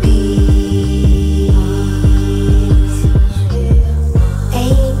birds and the bees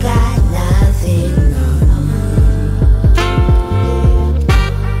ain't got nothing wrong.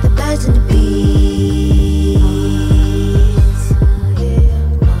 The birds and the bees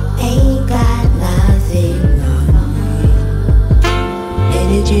ain't got nothing wrong.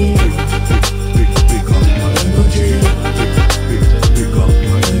 Energy.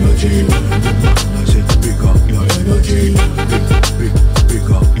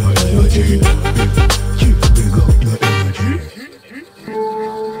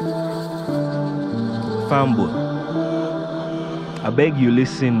 fanboy. I beg you,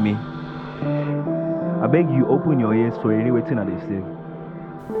 listen me. I beg you, open your ears for any waiting at they say.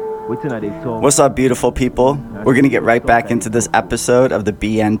 What's up, beautiful people? We're going to get right back into this episode of the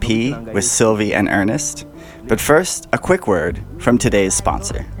BNP with Sylvie and Ernest. But first, a quick word from today's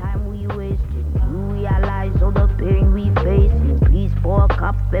sponsor.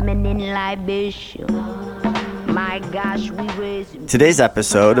 Today's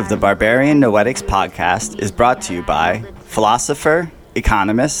episode of the Barbarian Noetics podcast is brought to you by philosopher,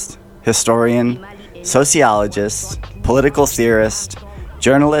 economist, historian, sociologist, political theorist,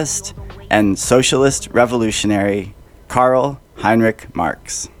 journalist, and socialist revolutionary Karl Heinrich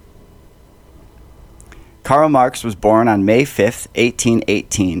Marx. Karl Marx was born on May 5,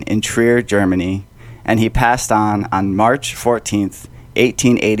 1818 in Trier, Germany, and he passed on March 14,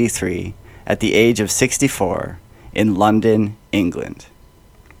 1883 at the age of 64 in London, England.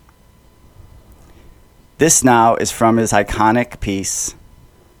 This now is from his iconic piece,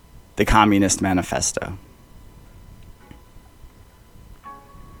 The Communist Manifesto.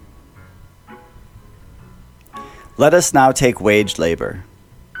 Let us now take wage labor.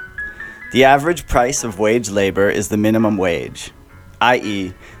 The average price of wage labor is the minimum wage,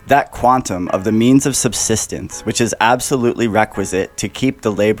 i.e., that quantum of the means of subsistence which is absolutely requisite to keep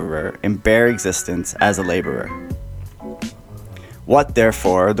the laborer in bare existence as a laborer. What,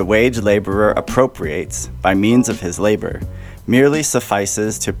 therefore, the wage laborer appropriates by means of his labor merely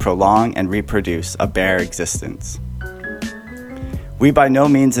suffices to prolong and reproduce a bare existence. We by no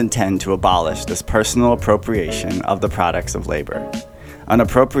means intend to abolish this personal appropriation of the products of labor, an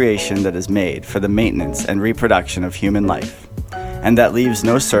appropriation that is made for the maintenance and reproduction of human life, and that leaves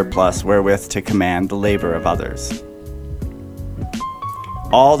no surplus wherewith to command the labor of others.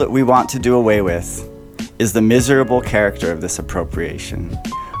 All that we want to do away with is the miserable character of this appropriation,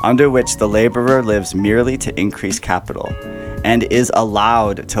 under which the laborer lives merely to increase capital, and is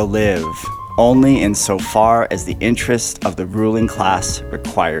allowed to live only in so far as the interest of the ruling class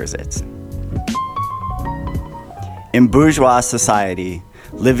requires it. In bourgeois society,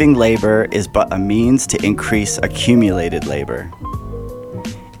 living labor is but a means to increase accumulated labor.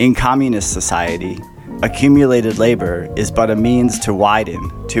 In communist society, accumulated labor is but a means to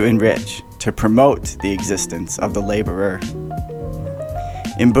widen, to enrich, to promote the existence of the laborer.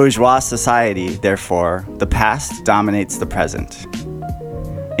 In bourgeois society, therefore, the past dominates the present.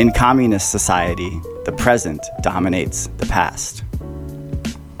 In communist society, the present dominates the past.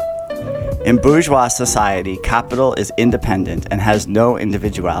 In bourgeois society, capital is independent and has no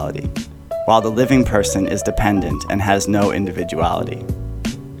individuality, while the living person is dependent and has no individuality.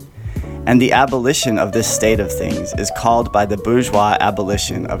 And the abolition of this state of things is called by the bourgeois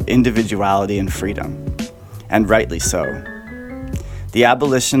abolition of individuality and freedom, and rightly so. The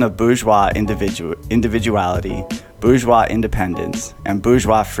abolition of bourgeois individuality, bourgeois independence, and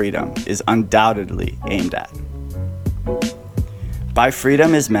bourgeois freedom is undoubtedly aimed at. By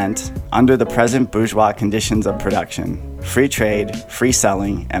freedom is meant, under the present bourgeois conditions of production, free trade, free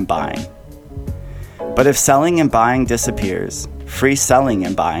selling, and buying. But if selling and buying disappears, free selling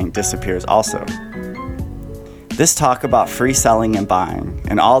and buying disappears also. This talk about free selling and buying,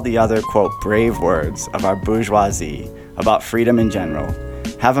 and all the other, quote, brave words of our bourgeoisie about freedom in general,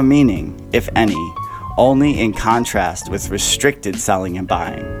 have a meaning, if any, only in contrast with restricted selling and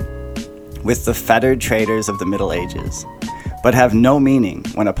buying, with the fettered traders of the Middle Ages, but have no meaning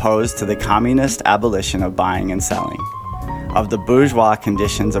when opposed to the communist abolition of buying and selling, of the bourgeois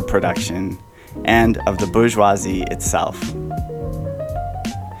conditions of production, and of the bourgeoisie itself.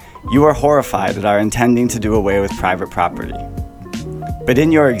 You are horrified at our intending to do away with private property. But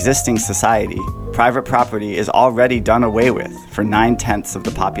in your existing society, private property is already done away with for 9/10 of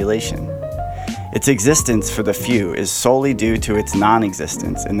the population. Its existence for the few is solely due to its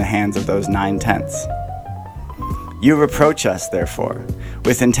non-existence in the hands of those 9/10. You reproach us, therefore,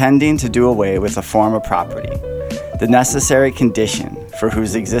 with intending to do away with a form of property, the necessary condition for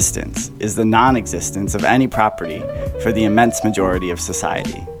whose existence is the non-existence of any property for the immense majority of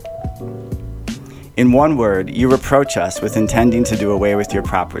society. In one word, you reproach us with intending to do away with your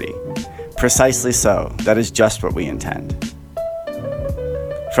property. Precisely so, that is just what we intend.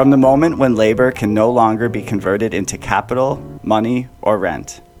 From the moment when labor can no longer be converted into capital, money, or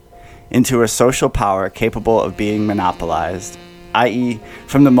rent, into a social power capable of being monopolized, i.e.,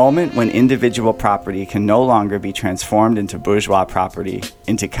 from the moment when individual property can no longer be transformed into bourgeois property,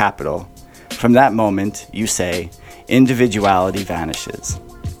 into capital, from that moment, you say, individuality vanishes.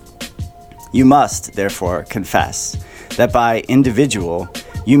 You must, therefore, confess that by individual,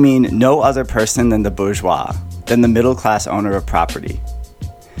 you mean no other person than the bourgeois, than the middle-class owner of property.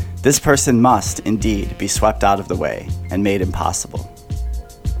 this person must, indeed, be swept out of the way and made impossible.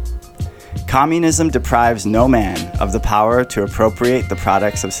 Communism deprives no man of the power to appropriate the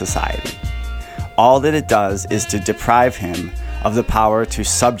products of society. All that it does is to deprive him of the power to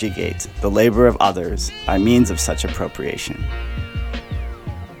subjugate the labor of others by means of such appropriation.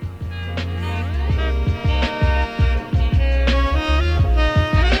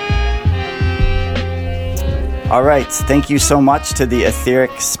 All right, thank you so much to the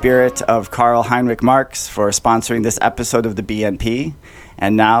etheric spirit of Karl Heinrich Marx for sponsoring this episode of the BNP.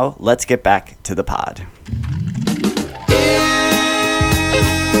 And now, let's get back to the pod.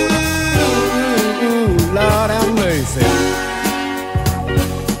 Lord have mercy.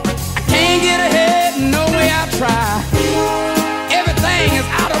 I can't get ahead, no way I try. Everything is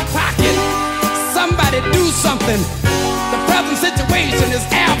out of pocket. Somebody do something. The present situation is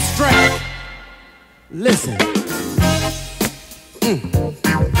abstract. Listen.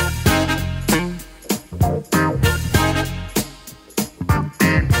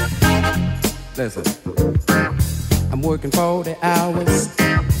 Listen. I'm working 40 hours,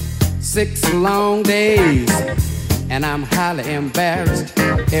 6 long days, and I'm highly embarrassed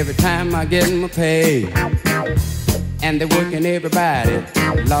every time I get my pay. And they're working everybody,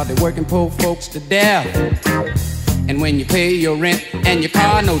 Lord, they're working poor folks to death. And when you pay your rent and your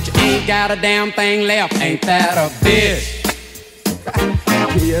car note, you ain't got a damn thing left. Ain't that a bitch?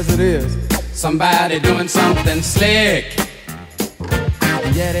 Yes, it is. Somebody doing something slick.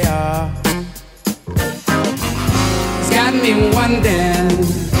 Yeah, they are. It's got me wondering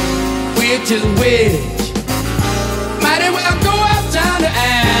which is which. Might as well go uptown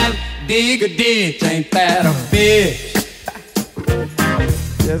and dig a ditch. Ain't that a bitch?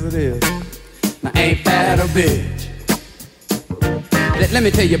 Yes, it is. Now, ain't that a bitch? Let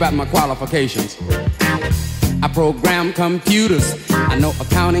me tell you about my qualifications. I program computers. I know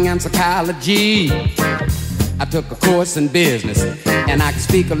accounting and psychology. I took a course in business, and I can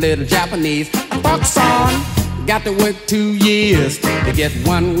speak a little Japanese. I talk son. Got to work 2 years to get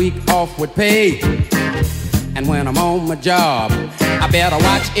 1 week off with pay. And when I'm on my job, I better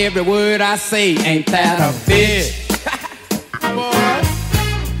watch every word I say. Ain't that a bitch?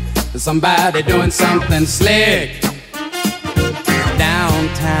 Boy, somebody doing something slick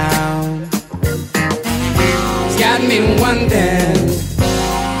downtown. It's got me wondering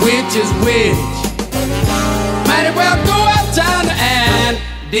which is which. Might as well go uptown and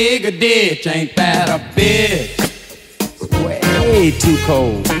dig a ditch. Ain't that a bitch? It's way too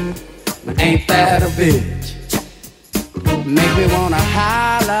cold. Ain't that a bitch? Make me wanna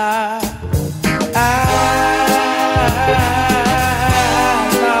holler.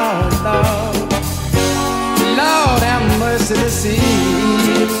 Lord, Lord, Lord have mercy to see.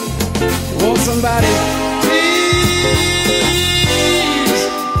 Won't somebody please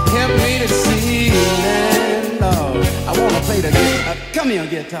help me to see that, Lord? I wanna play the guitar. Come here,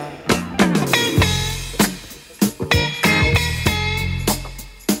 guitar.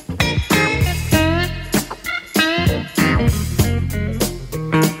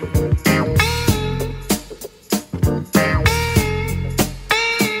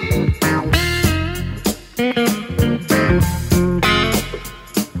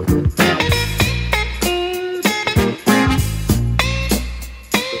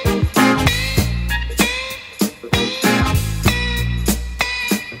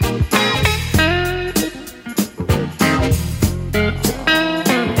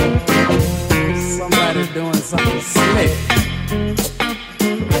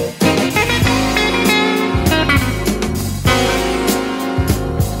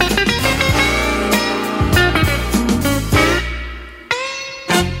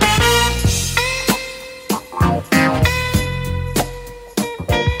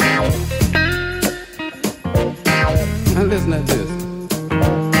 Listen to this.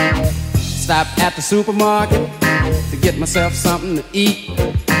 Stop at the supermarket to get myself something to eat.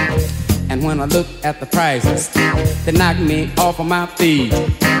 And when I look at the prices, they knock me off of my feet.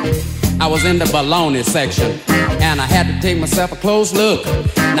 I was in the bologna section, and I had to take myself a close look.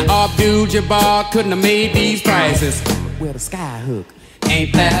 Now Abdul-Jabbar couldn't have made these prices with a sky hook.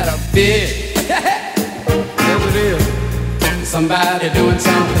 Ain't that a bitch? Yes, it is. Somebody doing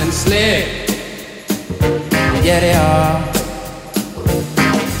something slick. Yeah, they are.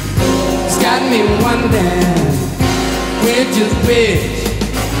 It's got me wondering which is which.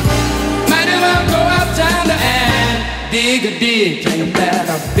 Might as well go uptown and dig a ditch. Ain't that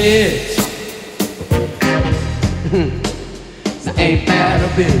a bitch? Ain't that a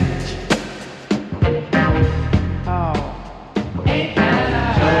bitch? Oh. Ain't that a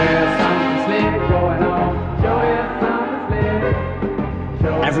bitch? Show you something slick going on. Show you something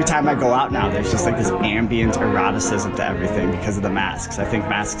slick. every time I go out now, there's just like this ambient eroticism to everything because of the masks. I think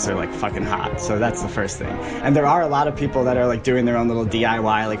masks are like fucking hot. So that's the first thing. And there are a lot of people that are like doing their own little DIY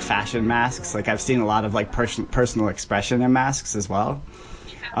like fashion masks. Like I've seen a lot of like personal expression in masks as well.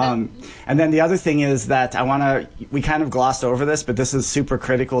 And then the other thing is that we kind of glossed over this, but this is super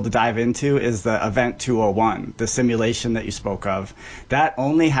critical to dive into, is the Event 201, the simulation that you spoke of. That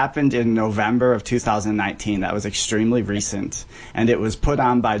only happened in November of 2019. That was extremely recent. And it was put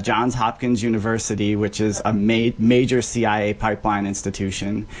on by Johns Hopkins University, which is a major CIA pipeline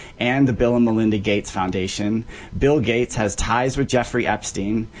institution, and the Bill and Melinda Gates Foundation. Bill Gates has ties with Jeffrey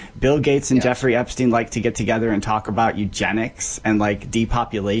Epstein. Bill Gates and Jeffrey Epstein like to get together and talk about eugenics and like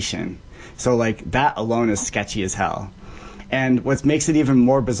depopulation. So like that alone is sketchy as hell. And what makes it even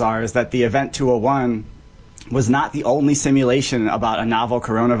more bizarre is that the Event 201 was not the only simulation about a novel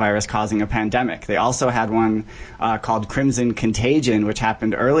coronavirus causing a pandemic. They also had one called Crimson Contagion, which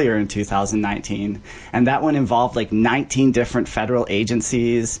happened earlier in 2019. And that one involved like 19 different federal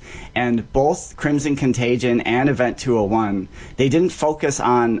agencies. And both Crimson Contagion and Event 201, they didn't focus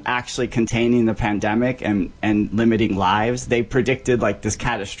on actually containing the pandemic and limiting lives. They predicted like this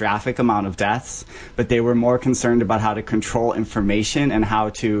catastrophic amount of deaths, but they were more concerned about how to control information and how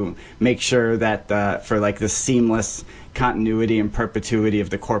to make sure that for like this seamless continuity and perpetuity of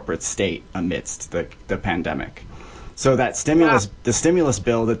the corporate state amidst the pandemic. So that the stimulus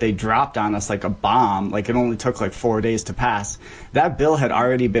bill that they dropped on us like a bomb, like it only took like 4 days to pass, that bill had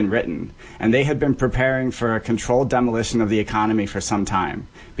already been written, and they had been preparing for a controlled demolition of the economy for some time,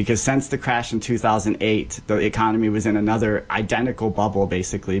 because since the crash in 2008, the economy was in another identical bubble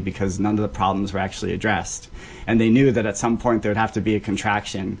basically, because none of the problems were actually addressed. And they knew that at some point there would have to be a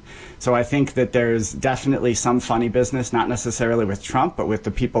contraction. So I think that there's definitely some funny business, not necessarily with Trump, but with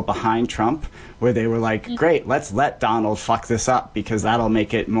the people behind Trump, where they were like, great, let's let Donald fuck this up, because that'll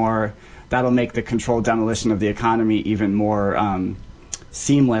make the controlled demolition of the economy even more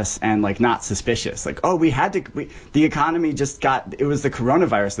seamless and like not suspicious. Like, oh, the economy it was the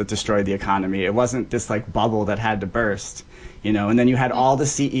coronavirus that destroyed the economy. It wasn't this like bubble that had to burst. And then you had all the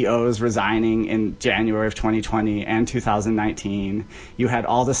CEOs resigning in January of 2020 and 2019. You had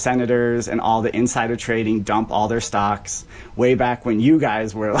all the senators and all the insider trading dump all their stocks way back when you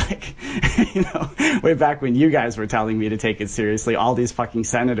guys were like, way back when you guys were telling me to take it seriously. All these fucking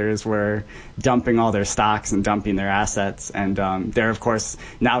senators were dumping all their stocks and dumping their assets. And they're, of course,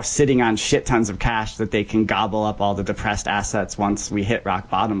 now sitting on shit tons of cash that they can gobble up all the depressed assets once we hit rock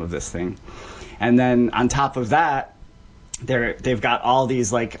bottom of this thing. And then on top of that, they've got all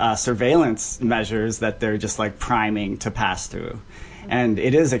these like surveillance measures that they're just like priming to pass through. And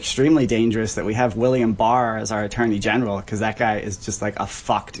it is extremely dangerous that we have William Barr as our attorney general, because that guy is just like a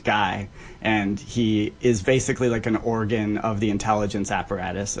fucked guy. And he is basically like an organ of the intelligence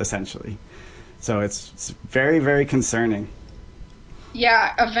apparatus, essentially. So it's very, very concerning.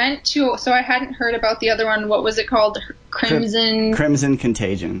 Yeah, Event 2. So I hadn't heard about the other one. What was it called? Crimson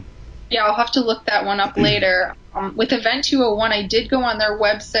Contagion. Yeah, I'll have to look that one up later. With Event 201, I did go on their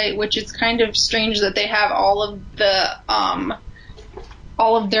website, which is kind of strange that they have all of the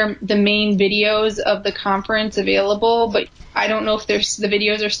main videos of the conference available, but I don't know if the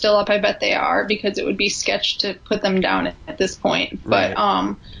videos are still up. I bet they are, because it would be sketch to put them down at this point. Right.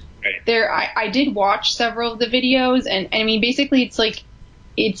 But I did watch several of the videos, and I mean, basically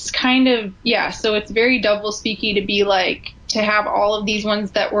it's kind of, so it's very double-speaky to be like, to have all of these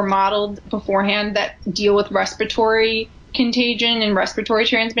ones that were modeled beforehand that deal with respiratory contagion and respiratory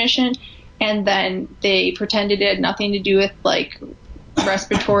transmission, and then they pretended it had nothing to do with like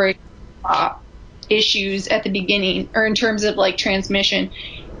respiratory issues at the beginning, or in terms of like transmission.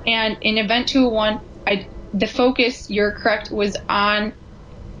 And in Event 201, the focus, you're correct, was on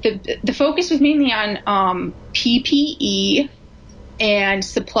the focus was mainly on PPE and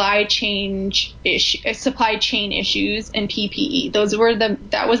supply chain issues and PPE.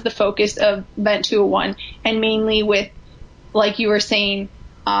 That was the focus of Event 201, and mainly with, like you were saying,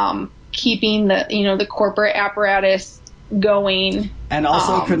 keeping the corporate apparatus going. And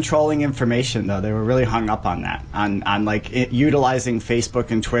also controlling information, though. They were really hung up on that, on utilizing Facebook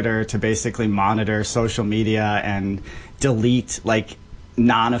and Twitter to basically monitor social media and delete like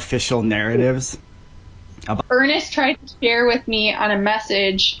non-official narratives. Ernest tried to share with me on a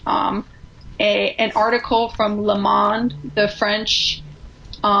message an article from Le Monde, the French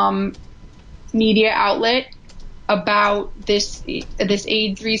media outlet, about this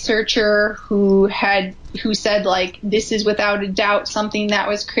AIDS researcher who said like, this is without a doubt something that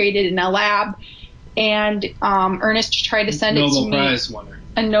was created in a lab. And Ernest tried to send it to me. Nobel Prize winner.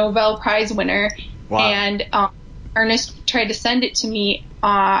 A Nobel Prize winner. Wow. And Ernest tried to send it to me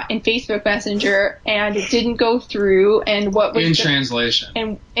in Facebook Messenger, and it didn't go through. And what was in translation?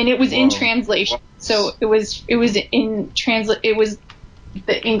 And it was in translation. So it was in it was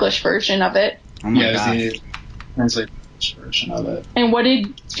the English version of it. Oh my It was gosh. the translated version of it. And what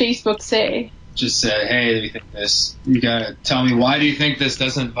did Facebook say? Just say, hey, do you think this? You gotta tell me, why do you think this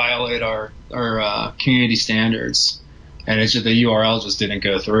doesn't violate our community standards? And it's just the URL just didn't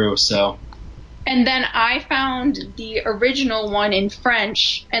go through. So. And then I found the original one in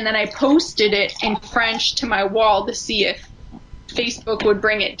French, and then I posted it in French to my wall to see if Facebook would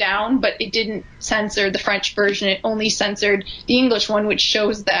bring it down, but it didn't censor the French version. It only censored the English one, which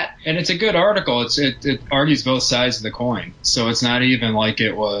shows that. And it's a good article. It argues both sides of the coin. So it's not even like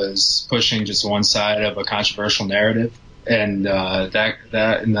it was pushing just one side of a controversial narrative. And that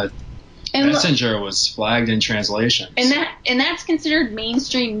in the Messenger was flagged in translation. And that's considered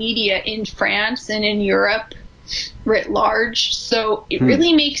mainstream media in France and in Europe writ large. So it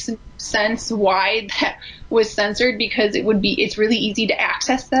really makes sense why that was censored, because it's really easy to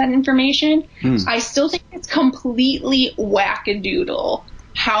access that information. I still think it's completely wackadoodle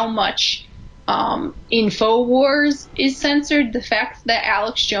how much InfoWars is censored. The fact that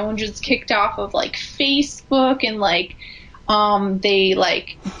Alex Jones is kicked off of like Facebook and like they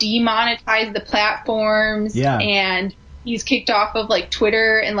like demonetize the platforms, and he's kicked off of like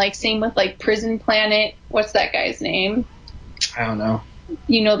Twitter, and like same with like Prison Planet. What's that guy's name? I don't know.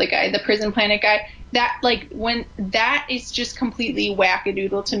 You know the guy, the Prison Planet guy. That like when that is just completely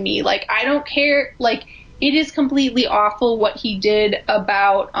wackadoodle to me. Like I don't care. Like it is completely awful what he did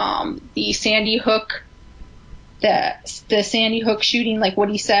about the Sandy Hook. The Sandy Hook shooting, like what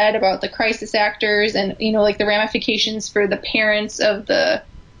he said about the crisis actors and, you know, like the ramifications for the parents of the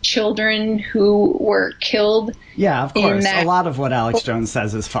children who were killed. Yeah, of course. A lot of what Alex Jones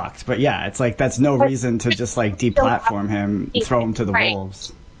says is fucked. But yeah, it's like that's no reason to just like deplatform him, throw him to the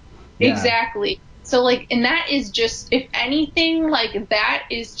wolves. Yeah. Exactly. So like, and that is just, if anything, like that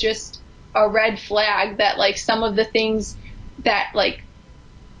is just a red flag that like some of the things that like,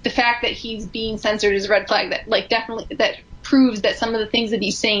 the fact that he's being censored is a red flag that like definitely that proves that some of the things that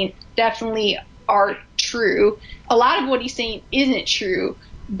he's saying definitely are true. A lot of what he's saying isn't true,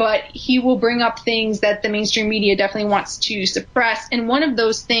 but he will bring up things that the mainstream media definitely wants to suppress. And one of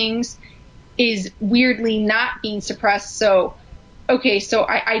those things is weirdly not being suppressed. So, okay, so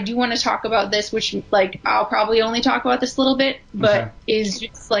I do want to talk about this, which like I'll probably only talk about this a little bit, but is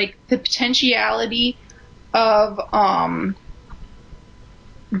just like the potentiality of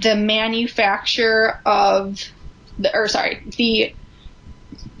the manufacture of the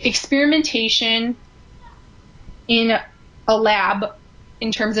experimentation in a lab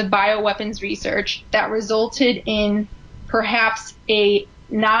in terms of bioweapons research that resulted in perhaps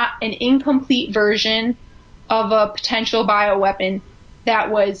not an incomplete version of a potential bioweapon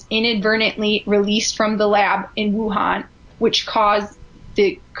that was inadvertently released from the lab in Wuhan, which caused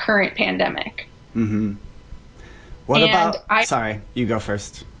the current pandemic. Mm-hmm. What about... Sorry, you go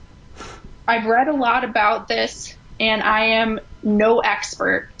first. I've read a lot about this, and I am no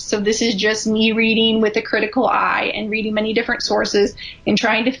expert. So this is just me reading with a critical eye and reading many different sources and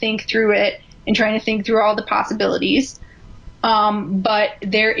trying to think through it and trying to think through all the possibilities. But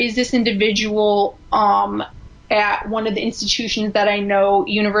there is this individual at one of the institutions that I know,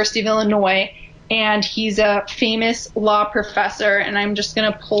 University of Illinois, and he's a famous law professor, and I'm just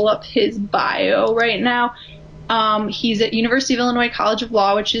going to pull up his bio right now. He's at University of Illinois College of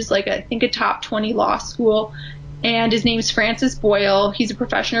Law, which is like, I think, a top 20 law school. And his name is Francis Boyle. He's a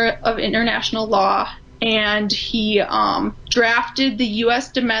professor of international law. And he drafted the U.S.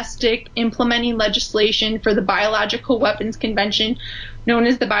 domestic implementing legislation for the Biological Weapons Convention, known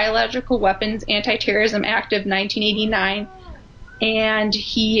as the Biological Weapons Anti-Terrorism Act of 1989. And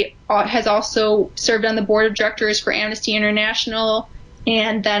he has also served on the board of directors for Amnesty International,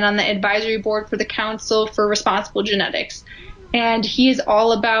 and then on the advisory board for the Council for Responsible Genetics. And he is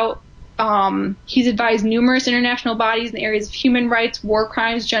all about, he's advised numerous international bodies in the areas of human rights, war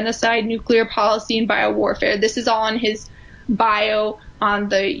crimes, genocide, nuclear policy, and biowarfare. This is all on his bio on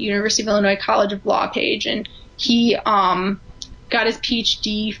the University of Illinois College of Law page. And he got his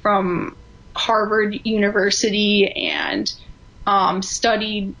PhD from Harvard University and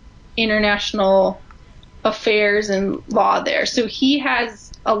studied international affairs and law there. So he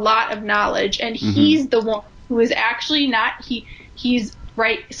has a lot of knowledge, and he's the one who is actually not, he's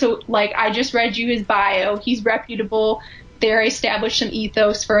right. So like, I just read you his bio. He's reputable. There, I established some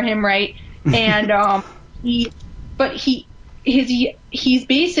ethos for him, right? And he's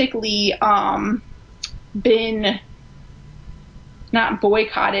basically been not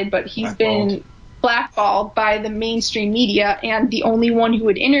boycotted, but he's been blackballed by the mainstream media, and the only one who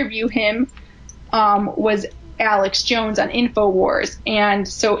would interview him was Alex Jones on InfoWars. And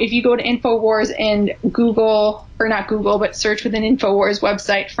so if you go to InfoWars and Google, or not Google, but search within InfoWars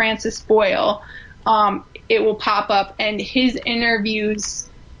website, Francis Boyle, it will pop up, and his interviews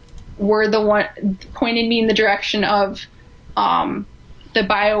were the one pointed me in the direction of the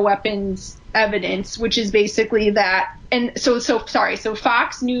bioweapons evidence, which is basically that. And so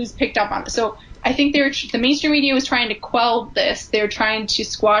Fox News picked up on this. So I think the mainstream media was trying to quell this. They're trying to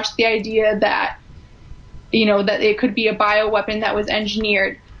squash the idea that, that it could be a bioweapon that was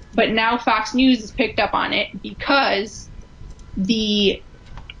engineered. But now Fox News has picked up on it because the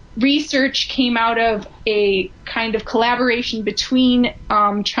research came out of a kind of collaboration between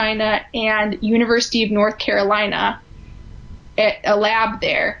China and University of North Carolina at a lab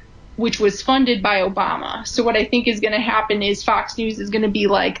there, which was funded by Obama. So what I think is going to happen is Fox News is going to be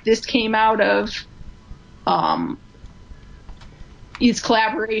like, this came out of its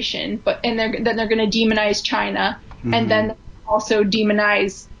collaboration, then they're going to demonize China, and then also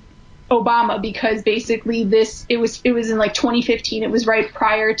demonize Obama, because basically it was in like 2015. It was right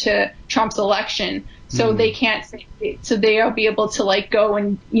prior to Trump's election, so they can't say. So they'll be able to like go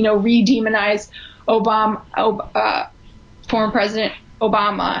and re-demonize Obama, former President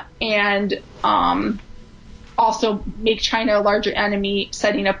Obama, and also make China a larger enemy,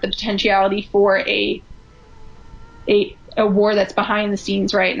 setting up the potentiality for a war that's behind the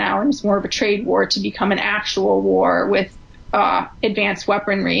scenes right now, and it's more of a trade war to become an actual war with advanced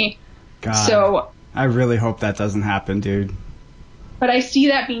weaponry. God, so I really hope that doesn't happen, dude. But I see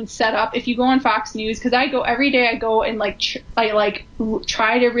that being set up. If you go on Fox News, because every day I go and I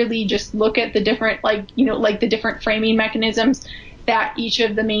try to really just look at the different the different framing mechanisms that each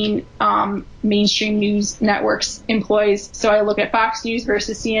of the main mainstream news networks employs. So I look at Fox News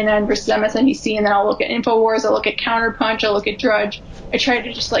versus CNN versus MSNBC, and then I'll look at InfoWars, I'll look at Counterpunch, I'll look at Drudge. I try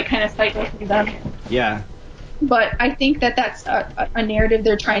to just kind of cycle through them. Yeah. But I think that's a narrative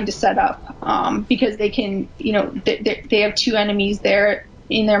they're trying to set up because they can, they have two enemies there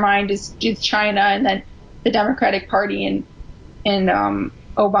in their mind is China and then the Democratic Party and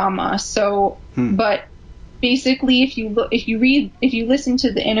Obama. So, but basically, if you listen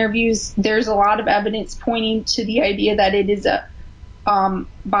to the interviews, there's a lot of evidence pointing to the idea that it is a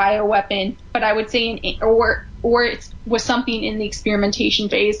bioweapon. But I would say or it was something in the experimentation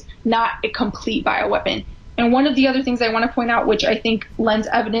phase, not a complete bioweapon. And one of the other things I want to point out, which I think lends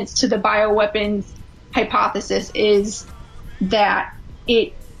evidence to the bioweapons hypothesis, is that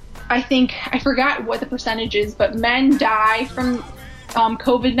I forgot what the percentage is, but men die from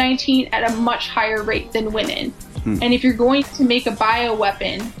COVID-19 at a much higher rate than women. And if you're going to make a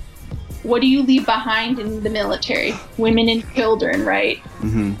bioweapon, what do you leave behind in the military? Women and children, right?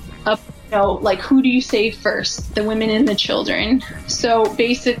 Who do you save first? The women and the children. So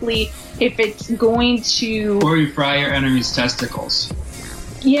basically, if it's going to... Or you fry your enemy's testicles.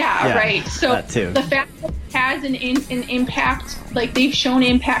 Yeah, right. So that too. The fact that it has an impact, like they've shown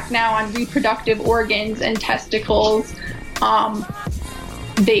impact now on reproductive organs and testicles.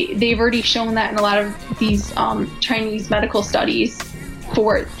 They've already shown that in a lot of these Chinese medical studies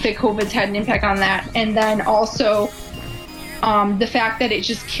for that COVID's had an impact on that. And then also the fact that it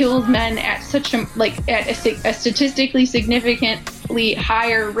just kills men at such a statistically significantly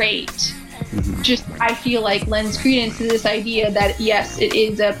higher rate. Just, I feel like, lends credence to this idea that yes, it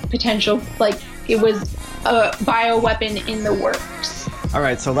is a potential, it was a bioweapon in the works. All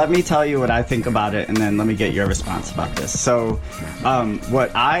right, so let me tell you what I think about it, and then let me get your response about this. So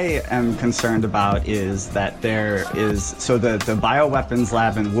what I am concerned about is that the bioweapons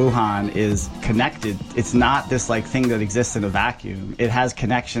lab in Wuhan is connected. It's not this thing that exists in a vacuum. It has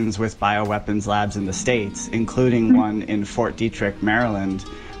connections with bioweapons labs in the States, including one in Fort Detrick, Maryland,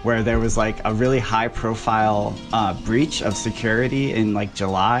 where there was a really high profile breach of security in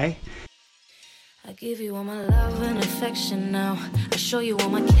July. I give you all my love and affection now. I show you all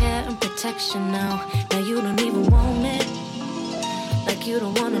my care and protection now. Now you don't even want it, like you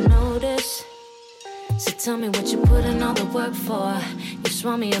don't wanna notice. So tell me what you're putting all the work for. You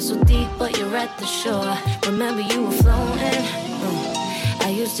swam me out so deep, but you're at the shore. Remember you were floating.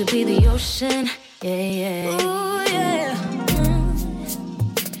 I used to be the ocean. Yeah. Ooh, yeah.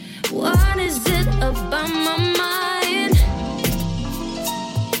 What is it about my mind?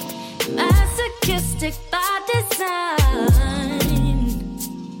 Masochistic by design,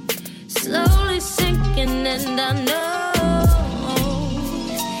 slowly sinking, and I know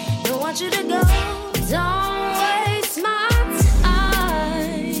don't want you to go. Don't waste my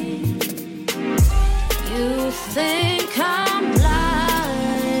time. You think I'm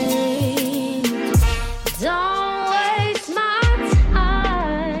blind,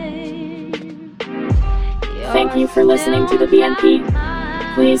 Thank you for listening to the BNP.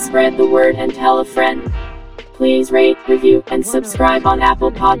 Please spread the word and tell a friend. Please rate, review, and subscribe on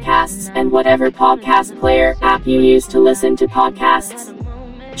Apple Podcasts and whatever podcast player app you use to listen to podcasts.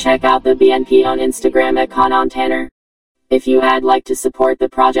 Check out the BNP on Instagram at ConOnTanner. If you would like to support the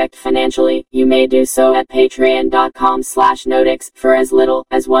project financially, you may do so at patreon.com/Notix for as little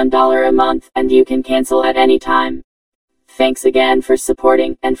as $1 a month, and you can cancel at any time. Thanks again for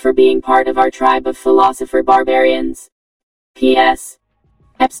supporting and for being part of our tribe of philosopher barbarians. P.S.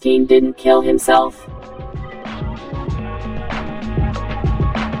 Epstein didn't kill himself.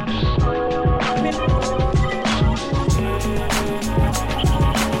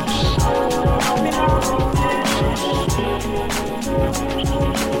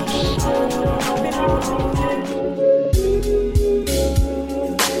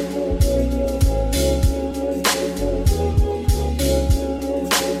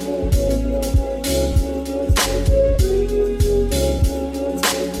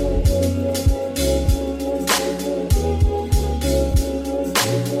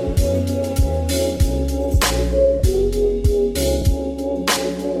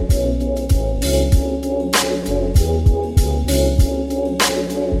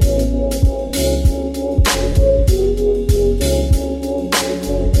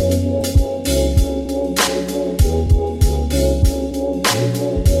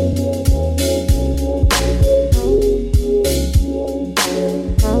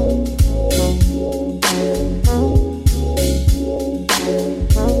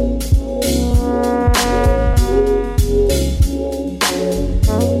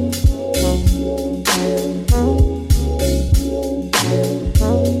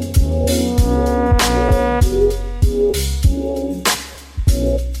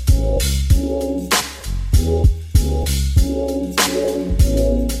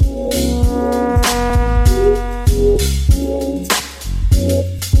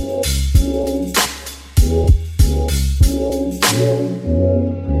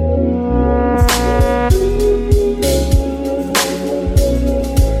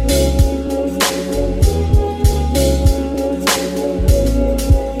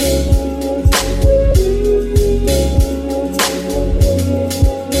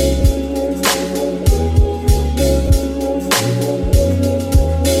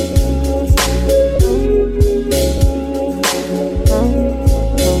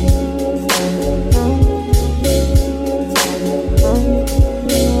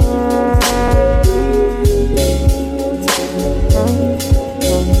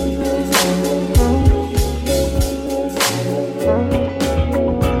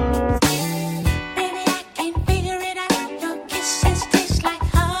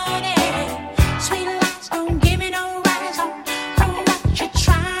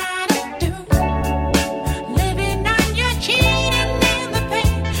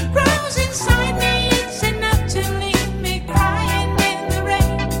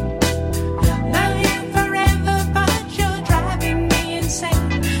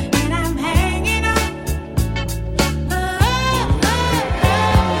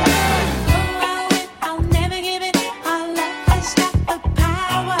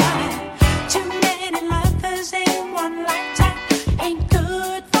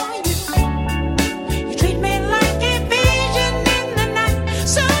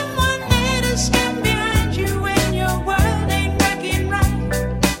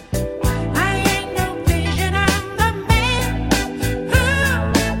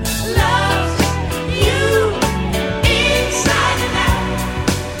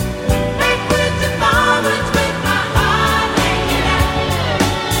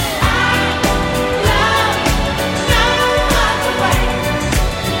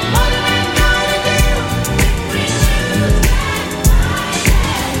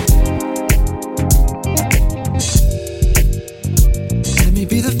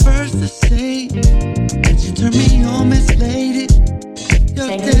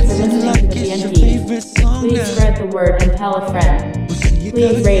 Please spread the word and tell a friend.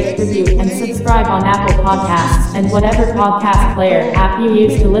 Please rate, review, and subscribe on Apple Podcasts and whatever podcast player app you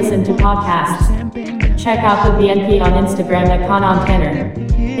use to listen to podcasts. Check out the BNP on Instagram at ConOnTanner.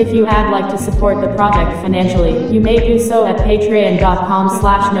 If you would like to support the project financially, you may do so at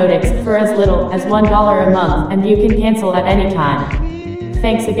patreon.com/Notix for as little as $1 a month, and you can cancel at any time.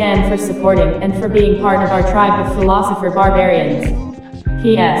 Thanks again for supporting and for being part of our tribe of philosopher barbarians.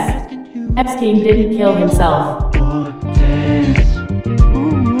 P.S. Epstein didn't kill himself.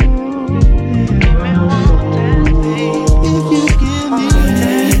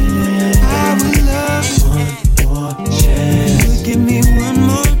 Give me one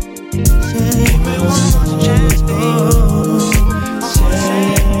more chance.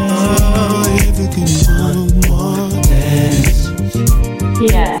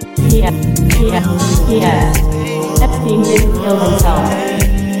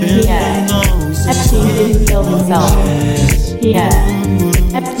 himself. P.S.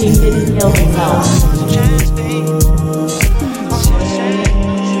 Epstein didn't kill himself.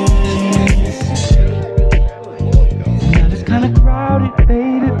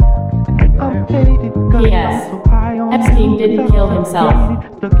 P.S. Epstein didn't kill himself.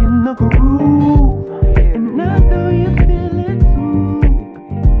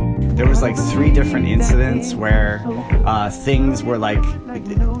 There was like 3 different incidents where things were like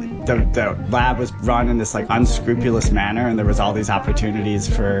the lab was run in this like unscrupulous manner, and there was all these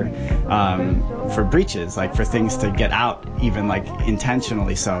opportunities for breaches, like for things to get out, even like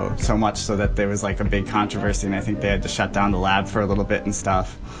intentionally so much so that there was like a big controversy, and I think they had to shut down the lab for a little bit and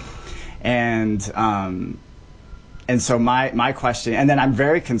stuff. And so my question, and then I'm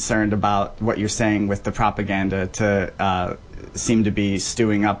very concerned about what you're saying with the propaganda to seem to be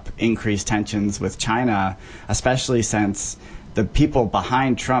stewing up increased tensions with China, especially since the people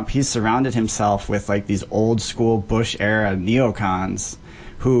behind Trump, he's surrounded himself with like these old school Bush era neocons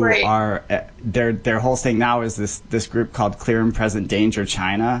who are their whole thing now is this group called Clear and Present Danger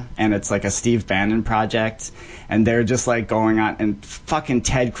China, and it's like a Steve Bannon project, and they're just like going on, and fucking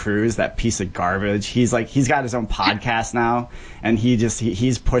Ted Cruz, that piece of garbage, he's got his own podcast now, and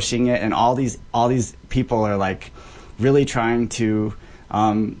he's pushing it, and all these people are like really trying to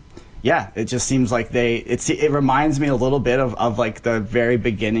it just seems like it reminds me a little bit of like the very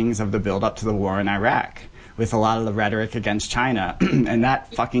beginnings of the build up to the war in Iraq, with a lot of the rhetoric against China. And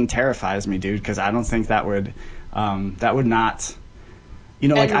that fucking terrifies me, dude, because I don't think that would not,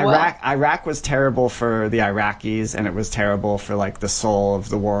 like Iraq was terrible for the Iraqis, and it was terrible for like the soul of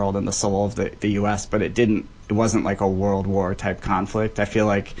the world and the soul of the US, but it wasn't like a world war type conflict. I feel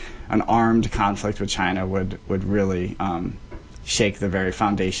like an armed conflict with China would really shake the very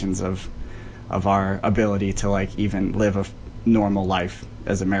foundations of our ability to like even live a normal life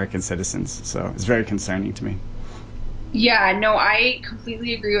as American citizens. So it's very concerning to me. Yeah, no, I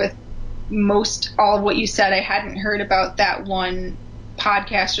completely agree with most all of what you said. I hadn't heard about that one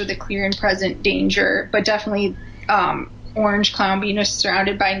podcast or the Clear and Present Danger, but definitely Orange Clown being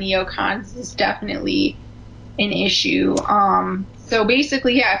surrounded by neocons is definitely an issue. So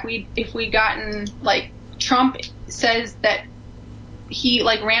basically, yeah, if we gotten, like, Trump says that he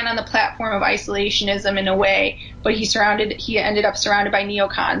like ran on the platform of isolationism in a way, but he ended up surrounded by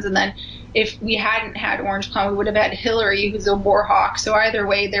neocons. And then if we hadn't had Orange Clown, we would have had Hillary, who's a war hawk. So either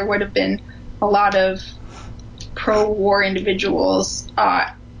way, there would have been a lot of pro-war individuals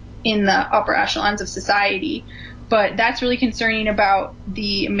in the upper echelons of society. But that's really concerning about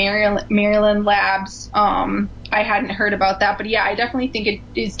the Maryland labs. I hadn't heard about that, but yeah, I definitely think it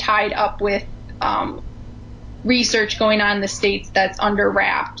is tied up with research going on in the States that's under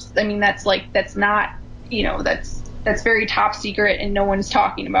wraps. I mean, that's not, that's very top secret and no one's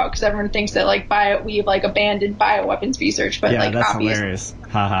talking about, because everyone thinks that like we've like abandoned bioweapons research, but like that's obviously hilarious.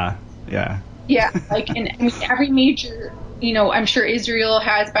 Haha. Yeah. Yeah, like and I mean, every major, I'm sure Israel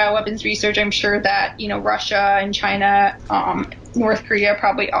has bioweapons research. I'm sure that Russia and China, North Korea,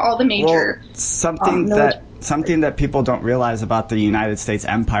 probably all the major. Well, something that people don't realize about the United States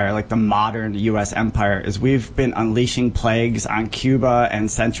empire, like the modern U.S. empire, is we've been unleashing plagues on Cuba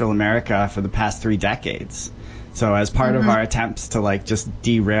and Central America for the past 3 decades. So as part of our attempts to like just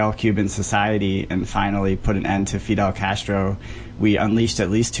derail Cuban society and finally put an end to Fidel Castro, we unleashed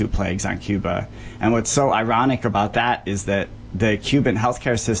at least 2 plagues on Cuba. And what's so ironic about that is that the Cuban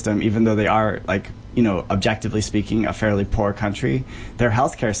healthcare system, even though they are like, objectively speaking, a fairly poor country, their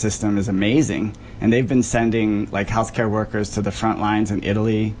healthcare system is amazing. And they've been sending like healthcare workers to the front lines in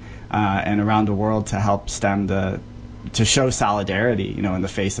Italy and around the world to help to show solidarity, in the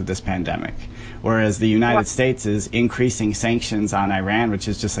face of this pandemic. Whereas the United States is increasing sanctions on Iran, which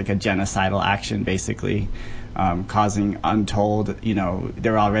is just like a genocidal action, basically, causing untold,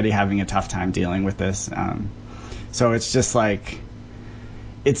 they're already having a tough time dealing with this. So it's just like,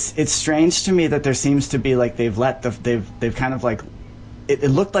 it's strange to me that there seems to be like they've kind of like, it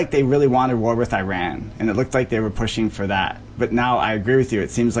looked like they really wanted war with Iran, and it looked like they were pushing for that. But now I agree with you.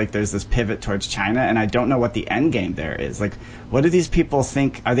 It seems like there's this pivot towards China, and I don't know what the end game there is. Like, what do these people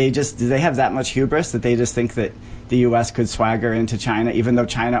think? Do they have that much hubris that they just think that the U.S. could swagger into China, even though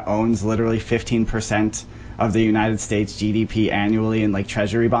China owns literally 15% of the United States GDP annually in like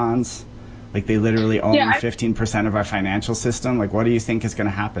treasury bonds? Like, they literally own 15% of our financial system. Like, what do you think is going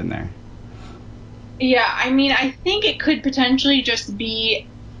to happen there? Yeah, I mean, I think it could potentially just be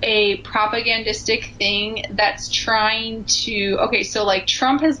a propagandistic thing that's trying to, okay, so like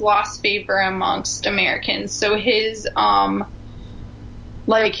Trump has lost favor amongst Americans. So his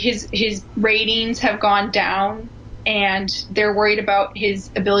ratings have gone down, and they're worried about his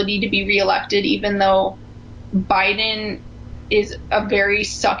ability to be reelected, even though Biden is a very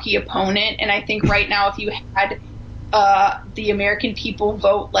sucky opponent. And I think right now, if you had the American people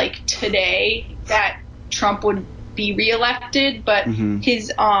vote like today, that Trump would be reelected. But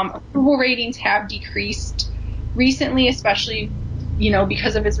his approval ratings have decreased recently, especially,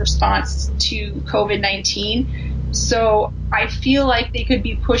 because of his response to COVID-19. So I feel like they could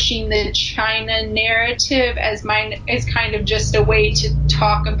be pushing the China narrative as kind of just a way to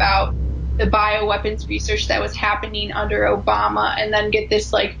talk about the bioweapons research that was happening under Obama, and then get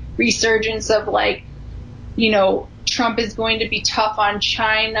this like resurgence of like, Trump is going to be tough on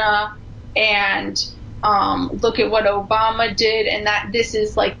China, and look at what Obama did, and that this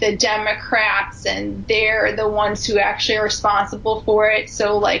is like the Democrats and they're the ones who actually are responsible for it.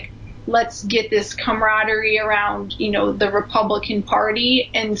 So like, let's get this camaraderie around, the Republican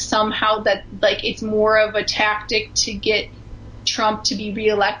Party, and somehow that like it's more of a tactic to get Trump to be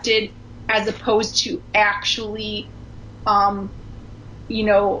reelected, as opposed to actually,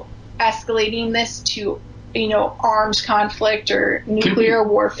 escalating this to, arms conflict or nuclear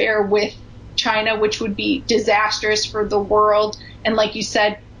warfare with China, which would be disastrous for the world. And like you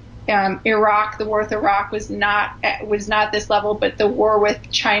said, Iraq, the war with Iraq was not this level, but the war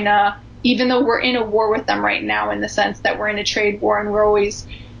with China, even though we're in a war with them right now, in the sense that we're in a trade war, and we're always,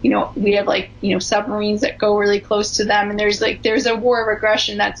 we have like, submarines that go really close to them, and there's a war of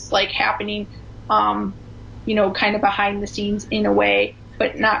aggression that's like happening, kind of behind the scenes in a way,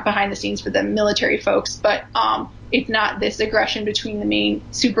 but not behind the scenes for the military folks. But it's not this aggression between the main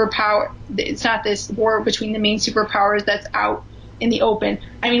superpower. It's not this war between the main superpowers that's out in the open.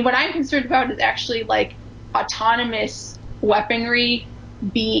 I mean, what I'm concerned about is actually like autonomous weaponry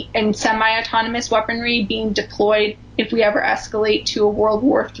and semi-autonomous weaponry being deployed if we ever escalate to a World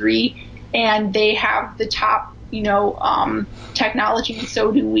War III, and they have the top, technology, and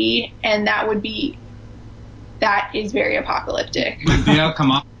so do we, and that is very apocalyptic. The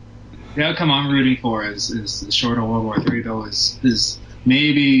outcome I'm rooting for is the shorter World War III, though, is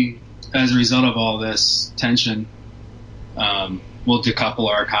maybe as a result of all this tension, we'll decouple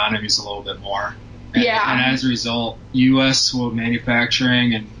our economies a little bit more. And as a result, U.S. will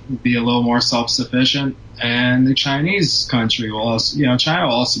manufacturing and be a little more self-sufficient, and the Chinese country will also, China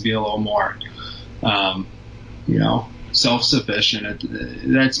will also be a little more, self-sufficient.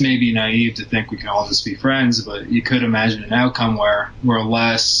 That's maybe naive to think we can all just be friends, but you could imagine an outcome where we're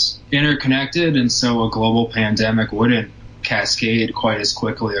less interconnected, and so a global pandemic wouldn't cascade quite as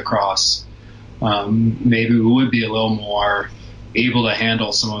quickly across. Maybe we would be a little more able to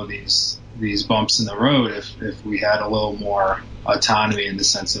handle some of these bumps in the road if we had a little more autonomy in the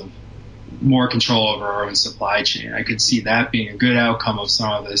sense of more control over our own supply chain. I could see that being a good outcome of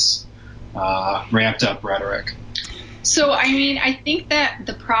some of this ramped up rhetoric. So, I mean, I think that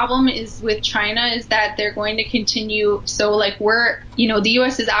the problem is with China is that they're going to continue. So, like, the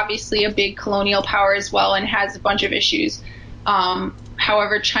U.S. is obviously a big colonial power as well and has a bunch of issues.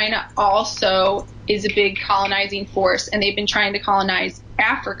 However, China also is a big colonizing force, and they've been trying to colonize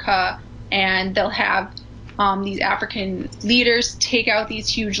Africa, and they'll have these African leaders take out these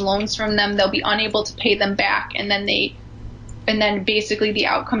huge loans from them. They'll be unable to pay them back, and then basically the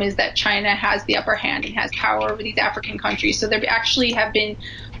outcome is that China has the upper hand and has power over these African countries. So there actually have been,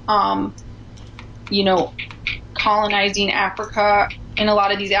 colonizing Africa in a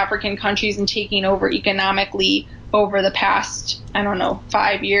lot of these African countries and taking over economically over the past,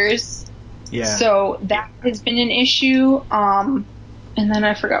 5 years. Yeah. So that has been an issue. And then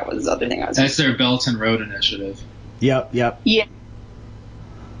I forgot what this other thing I was. That's their Belt and Road Initiative. Yep. Yeah.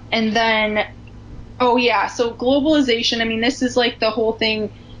 And then, so globalization, this is like the whole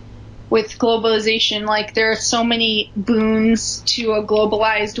thing with globalization. Like, there are so many boons to a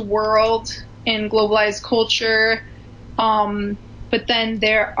globalized world and globalized culture. But then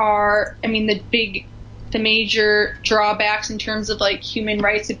there are, the major drawbacks in terms of like human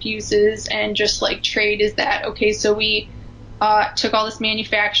rights abuses and just like trade is that, so we took all this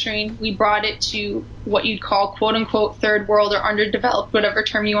manufacturing, we brought it to what you'd call quote unquote third world or underdeveloped, whatever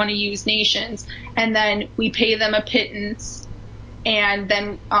term you want to use, nations, and then we pay them a pittance, and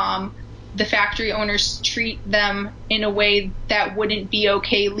then the factory owners treat them in a way that wouldn't be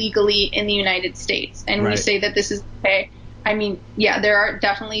okay legally in the United States. And we say that this is okay. There are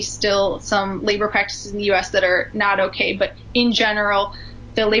definitely still some labor practices in the U.S. that are not okay, but in general,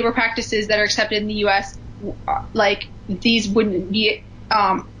 the labor practices that are accepted in the U.S., like, these wouldn't be,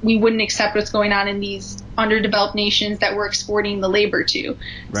 we wouldn't accept what's going on in these underdeveloped nations that we're exporting the labor to.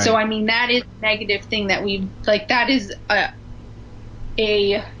 Right. So, that is a negative thing that that is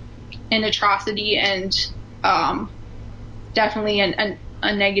an atrocity and definitely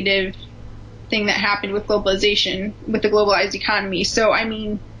a negative thing that happened with globalization, with the globalized economy. So, I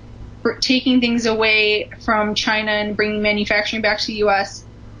mean, taking things away from China and bringing manufacturing back to the U.S.,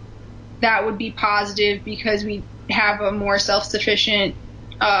 that would be positive because we have a more self-sufficient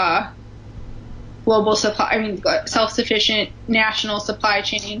global supply, self-sufficient national supply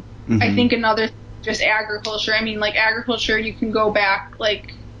chain. Mm-hmm. I think another, just agriculture. I mean, like agriculture, you can go back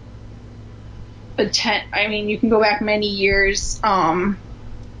like you can go back many years.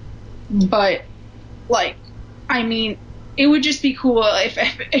 But like, I mean, it would just be cool if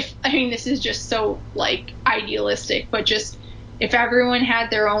I mean, this is just so like idealistic, but just if everyone had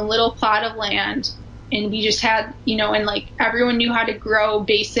their own little plot of land and we just had, and like everyone knew how to grow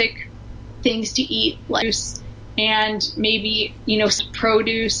basic things to eat, like, and maybe, some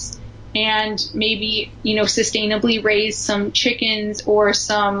produce, and maybe, sustainably raise some chickens or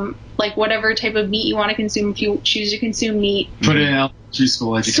some, like, whatever type of meat you want to consume if you choose to consume meat. Put it in elementary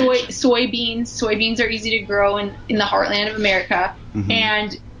school education. Soybeans are easy to grow in the heartland of America. Mm-hmm.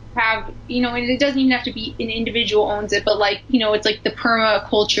 And have, and it doesn't even have to be an individual owns it, but like, it's like the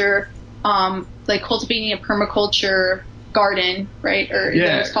permaculture, like cultivating a permaculture garden, right? Or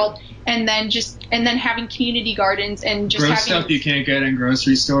yeah. It's called. And then having community gardens and just grow having stuff you can't get in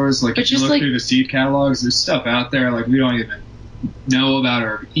grocery stores. Like if you look through the seed catalogs, there's stuff out there like we don't even know about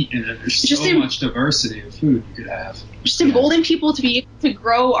or eat in it. There's so much diversity of food you could have. Just embolden people to be able to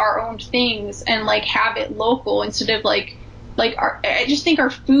grow our own things and like have it local instead of like I just think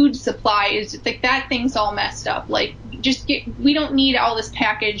our food supply is like that thing's all messed up. Like we don't need all this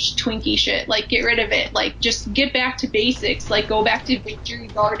packaged Twinkie shit. Like get rid of it. Like just get back to basics. Like go back to Victory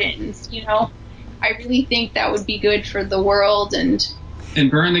Gardens, I really think that would be good for the world and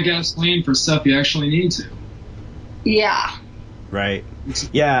burn the gasoline for stuff you actually need to. Yeah. Right.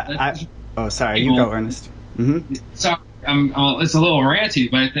 Yeah. Sorry. You go, Ernest. Mm-hmm. Sorry. It's a little ranty,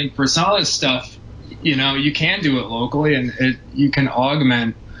 but I think for some of this stuff, you can do it locally, and you can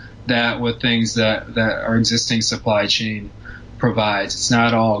augment that with things that our existing supply chain provides. It's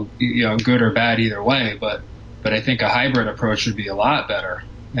not all good or bad either way, but I think a hybrid approach would be a lot better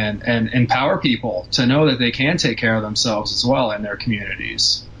and empower people to know that they can take care of themselves as well in their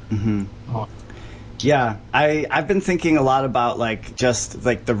communities. Mm-hmm. Yeah, I've been thinking a lot about just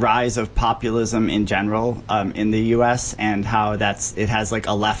the rise of populism in general in the U.S. and how it has like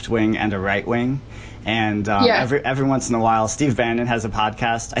a left wing and a right wing. And every once in a while, Steve Bannon has a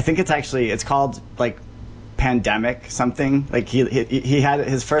podcast. I think it's called like Pandemic something. Like he had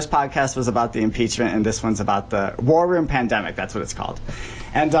his first podcast was about the impeachment, and this one's about the War Room Pandemic. That's what it's called.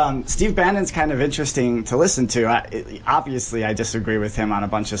 And Steve Bannon's kind of interesting to listen to. Obviously, I disagree with him on a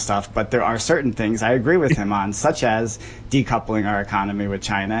bunch of stuff, but there are certain things I agree with him on, such as decoupling our economy with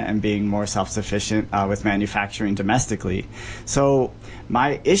China and being more self-sufficient with manufacturing domestically. So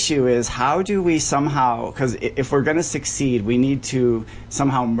my issue is, how do we somehow, because if we're going to succeed, we need to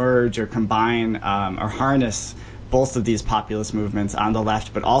somehow merge or combine or harness both of these populist movements on the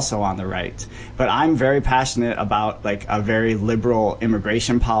left, but also on the right. But I'm very passionate about like a very liberal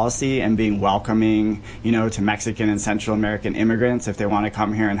immigration policy and being welcoming, to Mexican and Central American immigrants if they want to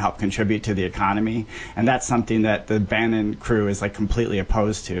come here and help contribute to the economy. And that's something that the Bannon crew is like completely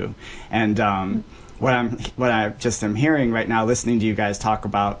opposed to. And what I just am hearing right now, listening to you guys talk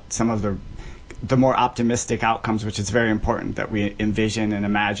about some of the more optimistic outcomes, which is very important that we envision and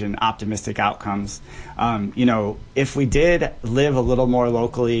imagine optimistic outcomes. If we did live a little more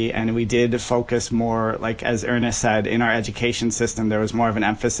locally and we did focus more, like as Ernest said, in our education system, there was more of an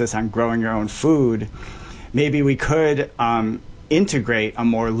emphasis on growing your own food, maybe we could integrate a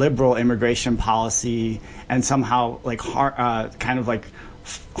more liberal immigration policy and somehow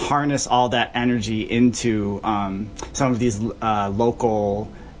harness all that energy into some of these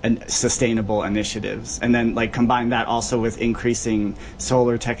local and sustainable initiatives, and then combine that also with increasing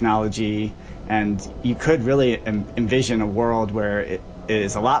solar technology, and you could really envision a world where it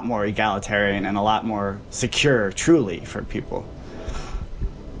is a lot more egalitarian and a lot more secure, truly, for people.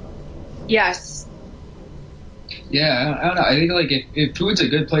 Yes. Yeah, I don't know. I think if food's a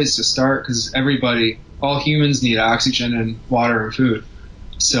good place to start, because all humans need oxygen and water and food.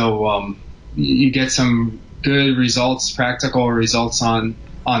 So you get some good results, practical results on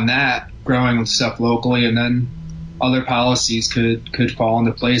that, growing stuff locally, and then other policies could fall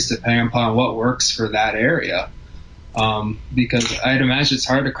into place depending upon what works for that area. Because I'd imagine it's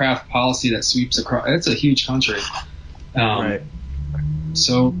hard to craft policy that sweeps across. It's a huge country. Right.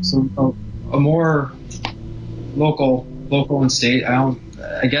 So a more local and state.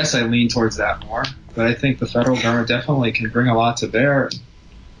 I guess I lean towards that more, but I think the federal government definitely can bring a lot to bear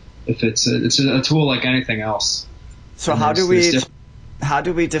if it's a tool like anything else. So how do we? how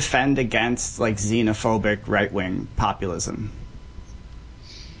do we defend against like xenophobic right-wing populism?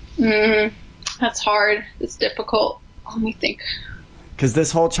 That's hard. It's difficult. Let me think. Because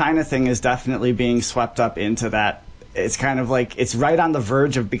this whole China thing is definitely being swept up into that. It's kind of like it's right on the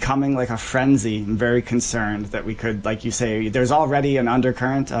verge of becoming like a frenzy. I'm very concerned that we could, like you say, there's already an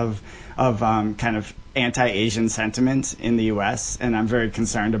undercurrent of kind of anti-Asian sentiment in the U.S., and I'm very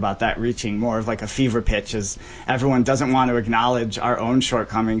concerned about that reaching more of like a fever pitch as everyone doesn't want to acknowledge our own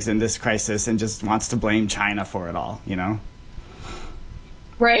shortcomings in this crisis and just wants to blame China for it all, you know?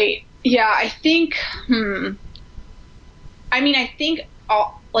 Right. Yeah, I think, I think,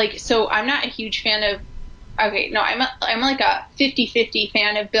 so I'm not a huge fan of, I'm like a 50-50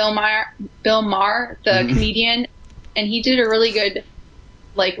 fan of Bill Maher, the comedian, and he did a really good,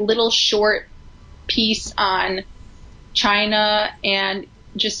 like, little short piece on China and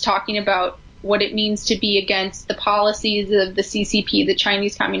just talking about what it means to be against the policies of the CCP, the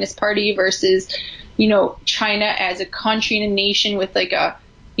Chinese Communist Party, versus, China as a country and a nation with like a,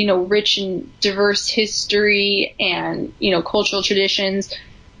 rich and diverse history and, cultural traditions,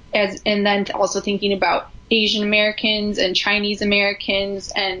 and then also thinking about Asian Americans and Chinese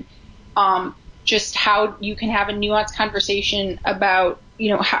Americans and just how you can have a nuanced conversation about,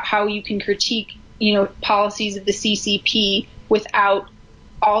 how you can critique, policies of the CCP without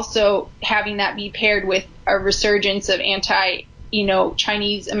also having that be paired with a resurgence of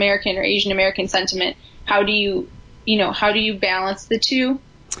Chinese American or Asian American sentiment. How do you balance the two?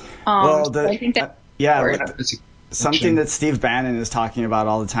 I think that something that Steve Bannon is talking about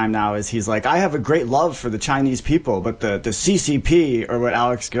all the time now is he's like, I have a great love for the Chinese people, but the CCP, or what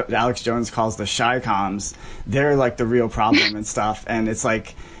Alex Jones calls the Chi-Coms, they're like the real problem and stuff. And it's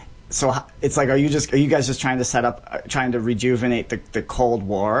like, so it's like, are you guys just trying to rejuvenate the Cold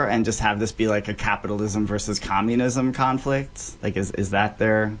War and just have this be like a capitalism versus communism conflict? Like, is that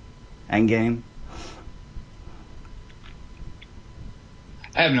their end game?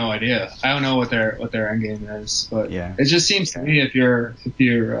 I have no idea. I don't know what their end game is, but it just seems to me if you're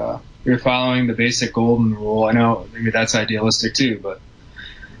following the basic golden rule, I know maybe that's idealistic too, but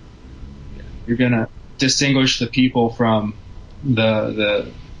you're gonna distinguish the people from the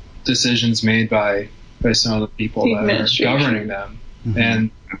decisions made by some of the people that are governing them. Mm-hmm.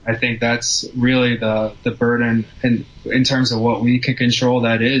 And I think that's really the burden in terms of what we can control.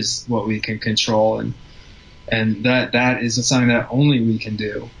 That is what we can control, and that is something that only we can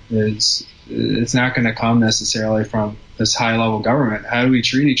do. It's not going to come necessarily from this high level government. How do we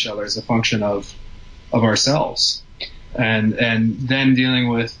treat each other as a function of ourselves, and then dealing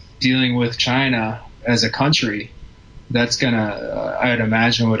with China as a country, that's gonna I'd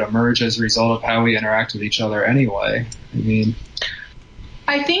imagine would emerge as a result of how we interact with each other anyway.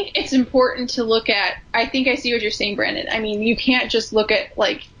 I think it's important to look at. I think I see what you're saying, Brandon. I mean, you can't just look at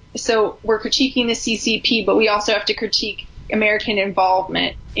so we're critiquing the CCP, but we also have to critique American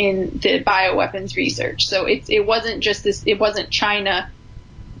involvement in the bioweapons research. So it wasn't just this. It wasn't China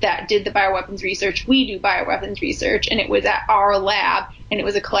that did the bioweapons research. We do bioweapons research, and it was at our lab, and it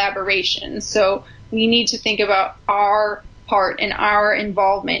was a collaboration. So we need to think about our part and our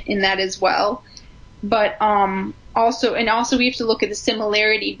involvement in that as well. But also we have to look at the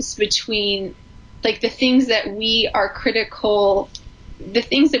similarities between like the things that we are critical. The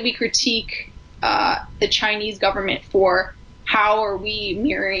things that we critique the Chinese government for, how are we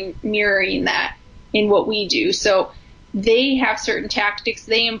mirroring that in what we do? So they have certain tactics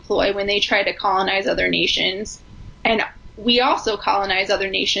they employ when they try to colonize other nations. And we also colonize other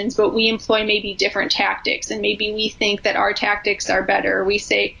nations, but we employ maybe different tactics. And maybe we think that our tactics are better. We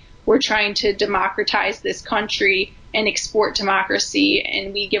say we're trying to democratize this country and export democracy,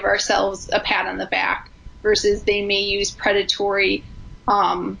 and we give ourselves a pat on the back, versus they may use predatory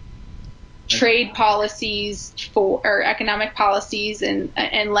trade policies or economic policies and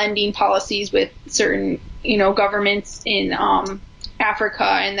lending policies with certain, governments in Africa,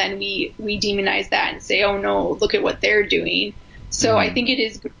 and then we demonize that and say, oh no, look at what they're doing. So I think it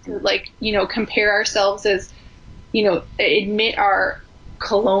is good to compare ourselves as, admit our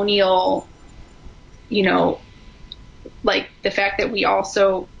colonial, the fact that we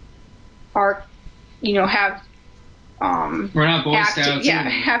also are, have we're not Boy Scouts.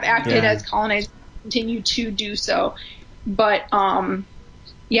 Have acted as colonizers, continue to do so. But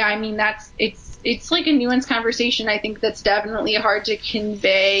it's like a nuanced conversation. I think that's definitely hard to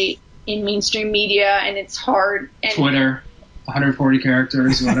convey in mainstream media, and it's hard. And Twitter, 140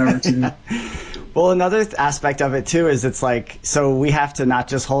 characters, whatever. Too. Well, another aspect of it too is it's like, so we have to not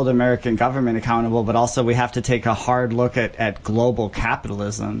just hold American government accountable, but also we have to take a hard look at global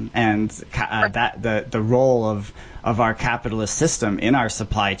capitalism and that the role of our capitalist system in our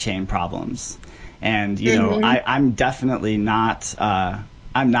supply chain problems. And you know, I'm definitely not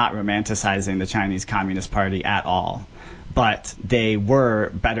I'm not romanticizing the Chinese Communist Party at all, but they were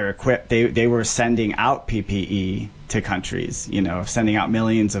better equipped. They were sending out PPE to countries, you know, sending out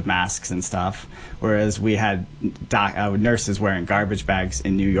millions of masks and stuff, whereas we had nurses wearing garbage bags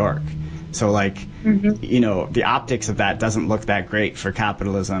in New York. So, like, you know, the optics of that doesn't look that great for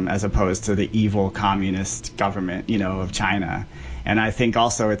capitalism as opposed to the evil communist government, you know, of China. And I think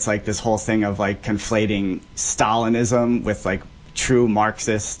also it's like this whole thing of like conflating Stalinism with like true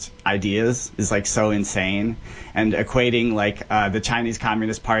Marxist ideas is like so insane, and equating like the Chinese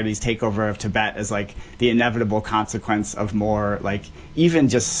Communist Party's takeover of Tibet as like the inevitable consequence of more like even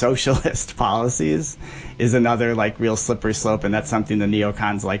just socialist policies is another like real slippery slope, and that's something the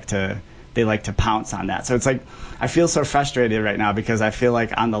neocons like to pounce on that. So it's like I feel so frustrated right now because I feel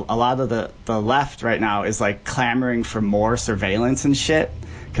like on a lot of the left right now is like clamoring for more surveillance and shit.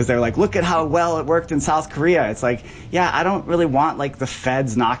 Because they're like, look at how well it worked in South Korea. It's like, yeah, I don't really want like the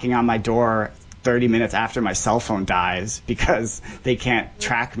feds knocking on my door 30 minutes after my cell phone dies because they can't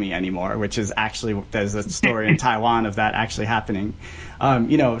track me anymore, which is actually, there's a story in Taiwan of that actually happening.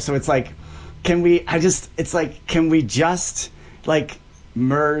 You know, so it's like, can we just like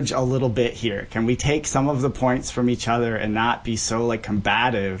merge a little bit here? Can we take some of the points from each other and not be so like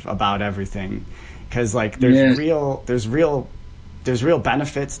combative about everything? Because like there's real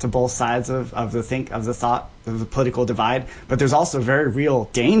benefits to both sides of the political divide, but there's also very real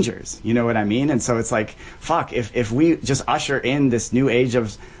dangers. You know what I mean? And so it's like, fuck, if we just usher in this new age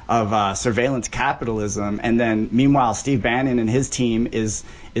of surveillance capitalism, and then meanwhile Steve Bannon and his team is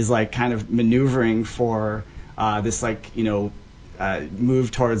like kind of maneuvering for this like, you know,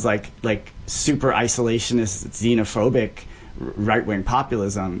 move towards like super isolationist, xenophobic right-wing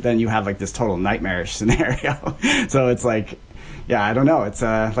populism, then you have like this total nightmarish scenario. So it's like, yeah, I don't know. It's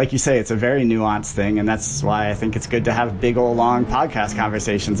like you say, it's a very nuanced thing, and that's why I think it's good to have big old long podcast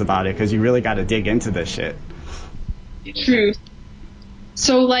conversations about it, because you really got to dig into this shit. True.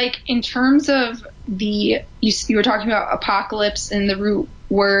 So, like, in terms of you were talking about apocalypse and the root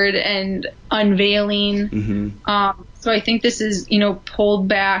word and unveiling. So I think this is, you know, pulled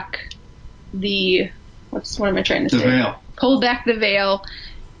back what am I trying to say? The veil. Pulled back the veil.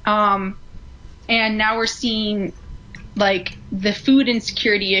 And now we're seeing like the food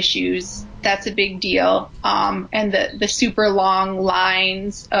insecurity issues. That's a big deal. And the super long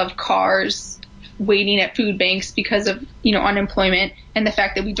lines of cars waiting at food banks because of, you know, unemployment, and the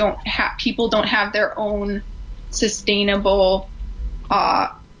fact that people don't have their own sustainable,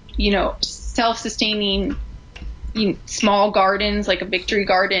 you know, self-sustaining, you know, small gardens like a Victory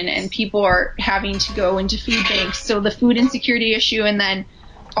Garden, and people are having to go into food banks. So the food insecurity issue, and then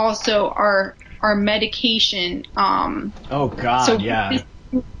also our medication. Oh God, so yeah.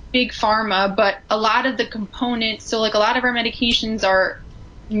 Big pharma, but a lot of the components, so like a lot of our medications are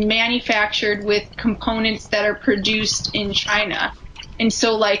manufactured with components that are produced in China. And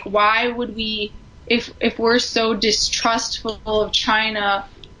so like, why would we, if we're so distrustful of China,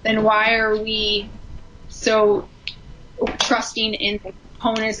 then why are we so trusting in the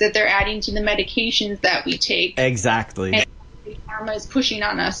components that they're adding to the medications that we take? Exactly. And pharma is pushing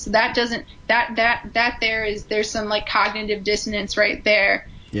on us. So that doesn't, there's some like cognitive dissonance right there.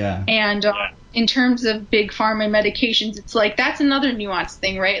 Yeah. And in terms of big pharma medications, it's like, that's another nuanced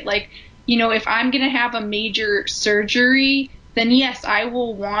thing, right? Like, you know, if I'm going to have a major surgery, then yes, I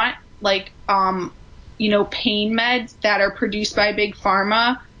will want like, you know, pain meds that are produced by big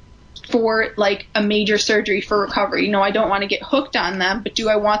pharma for like a major surgery for recovery. You know, I don't want to get hooked on them, but do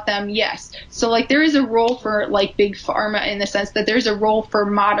I want them? Yes. So like there is a role for like big pharma in the sense that there's a role for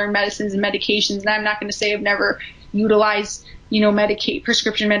modern medicines and medications. And I'm not going to say I've never utilized, you know,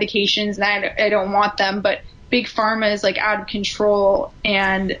 prescription medications, and I don't want them, but big pharma is like out of control,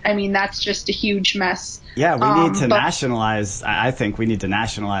 and I mean that's just a huge mess. Yeah, we need to nationalize. I think we need to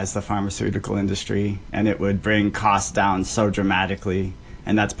nationalize the pharmaceutical industry, and it would bring costs down so dramatically,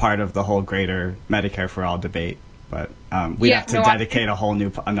 and that's part of the whole greater Medicare for All debate. But we have to dedicate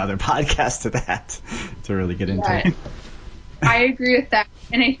another podcast to that to really get into it. I agree with that.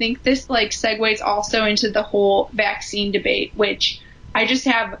 And I think this like segues also into the whole vaccine debate, which I just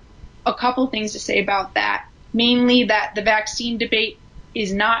have a couple things to say about that. Mainly that the vaccine debate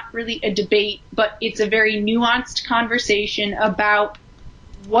is not really a debate, but it's a very nuanced conversation about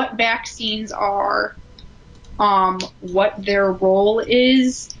what vaccines are, what their role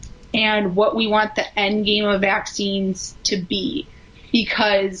is, and what we want the end game of vaccines to be.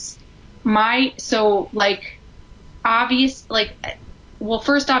 Because first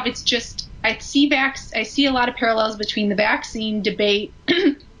off, it's just, I see a lot of parallels between the vaccine debate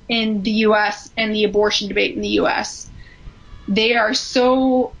in the U.S. and the abortion debate in the U.S. There's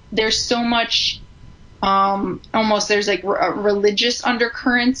so much, almost there's like religious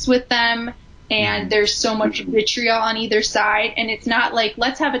undercurrents with them, and there's so much vitriol on either side, and it's not like,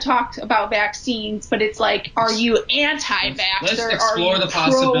 let's have a talk about vaccines, but it's like, are you anti-vaxxer? Let's explore the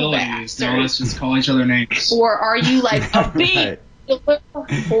possibilities. No, let's just call each other names. Or are you like a baby killer,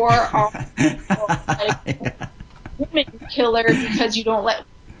 or like women killer because you don't let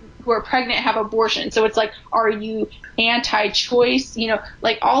who are pregnant have abortion? So it's like, are you anti-choice?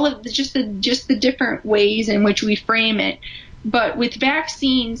 Like all of just the different ways in which we frame it. But with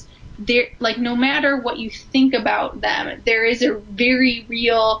vaccines, there, like, no matter what you think about them, there is a very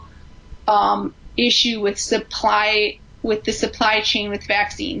real issue with the supply chain with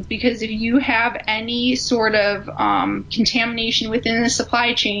vaccines, because if you have any sort of contamination within the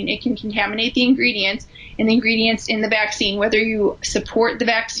supply chain, it can contaminate the ingredients, and the ingredients in the vaccine, whether you support the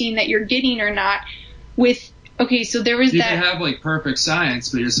vaccine that you're getting or not. So there was you that. You can have like perfect science,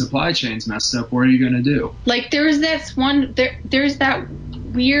 but your supply chain's messed up. What are you going to do? Like there's that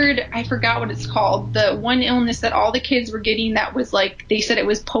weird, I forgot what it's called, the one illness that all the kids were getting that was like, they said it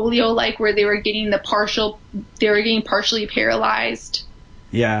was polio-like, where they were getting partially paralyzed.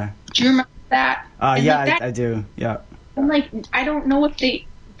 Yeah. Do you remember that? I do. Yeah. I'm like, I don't know if they,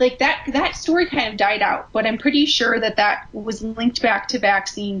 like that story kind of died out, but I'm pretty sure that was linked back to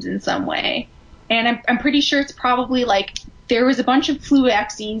vaccines in some way. And I'm pretty sure it's probably like, there was a bunch of flu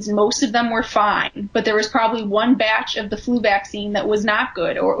vaccines, and most of them were fine, but there was probably one batch of the flu vaccine that was not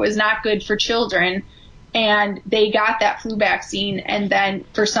good, or it was not good for children, and they got that flu vaccine, and then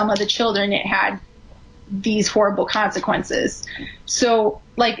for some of the children it had these horrible consequences. So,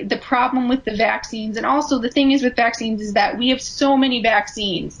 like, the problem with the vaccines, and also the thing is with vaccines, is that we have so many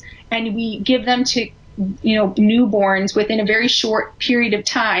vaccines, and we give them to, newborns within a very short period of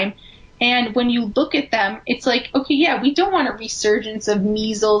time. And when you look at them, it's like, okay, yeah, we don't want a resurgence of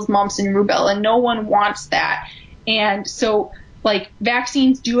measles, mumps, and rubella. No one wants that. And so, like,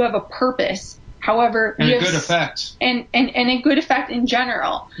 vaccines do have a purpose. However, and a good effect. And a good effect in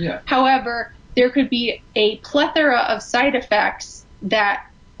general. Yeah. However, there could be a plethora of side effects that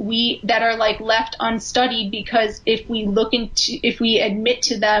are like left unstudied, because if we admit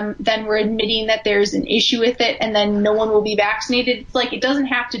to them, then we're admitting that there's an issue with it, and then no one will be vaccinated. It's like, it doesn't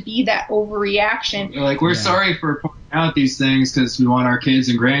have to be that overreaction. Like, we're sorry for pointing out these things because we want our kids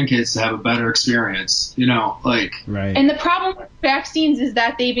and grandkids to have a better experience, Right. And the problem with vaccines is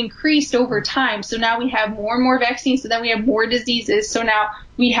that they've increased over time. So now we have more and more vaccines, so then we have more diseases. So now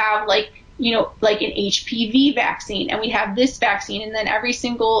we have like an HPV vaccine, and we have this vaccine, and then every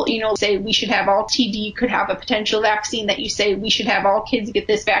single, say we should have all TD could have a potential vaccine that you say we should have all kids get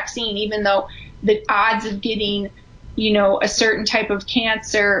this vaccine, even though the odds of getting, a certain type of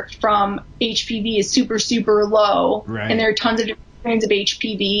cancer from HPV is super, super low. Right. And there are tons of different strains of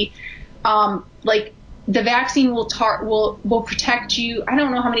HPV. Like, the vaccine will protect you. I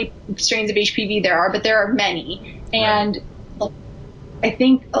don't know how many strains of HPV there are, but there are many. And I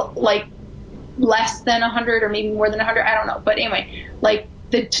think less than 100 or maybe more than 100. I don't know. But anyway, like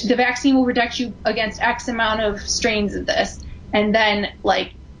the vaccine will protect you against X amount of strains of this. And then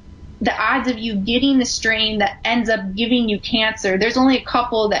like the odds of you getting the strain that ends up giving you cancer, there's only a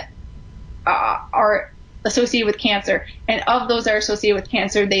couple that are associated with cancer. And of those that are associated with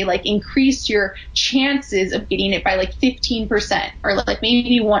cancer, they like increase your chances of getting it by like 15%, or like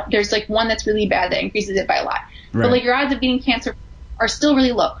maybe there's like one that's really bad that increases it by a lot. Right. But like your odds of getting cancer are still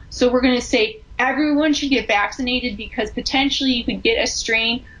really low. So we're going to say everyone should get vaccinated because potentially you could get a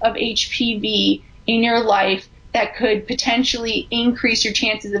strain of HPV in your life that could potentially increase your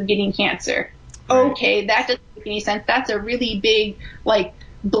chances of getting cancer. Right. Okay, that doesn't make any sense. That's a really big like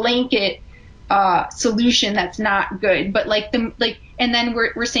blanket solution that's not good. But and then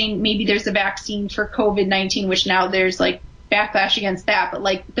we're saying maybe there's a vaccine for COVID-19, which now there's like backlash against that. But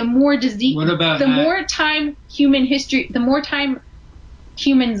like the more disease, more time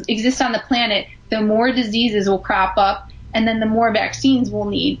humans exist on the planet, the more diseases will crop up, and then the more vaccines we'll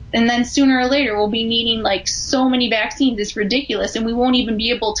need. And then sooner or later we'll be needing like so many vaccines, it's ridiculous, and we won't even be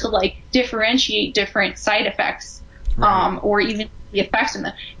able to like differentiate different side effects, right, or even the effects in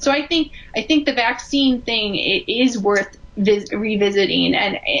them. So I think the vaccine thing, it is worth revisiting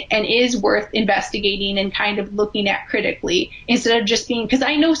and is worth investigating and kind of looking at critically, instead of just being, because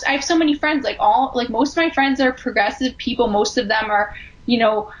I know I have so many friends, most of my friends are progressive people, most of them are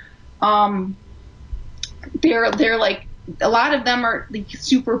they're like, a lot of them are like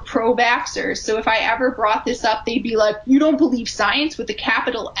super pro-vaxxers. So if I ever brought this up, they'd be like, you don't believe science with a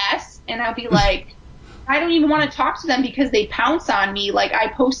capital S? And I'd be like, I don't even want to talk to them because they pounce on me. Like, I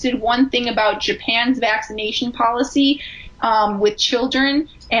posted one thing about Japan's vaccination policy with children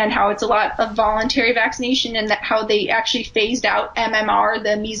and how it's a lot of voluntary vaccination, and that how they actually phased out MMR,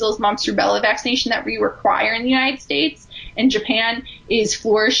 the measles, mumps, rubella vaccination that we require in the United States. And Japan is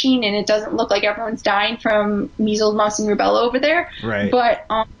flourishing, and it doesn't look like everyone's dying from measles, mumps, and rubella over there. Right. But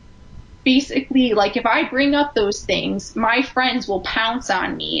basically, like, if I bring up those things, my friends will pounce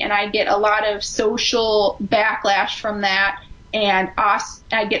on me, and I get a lot of social backlash from that, and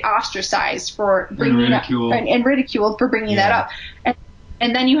I get ostracized for bringing up and ridiculed for bringing that up.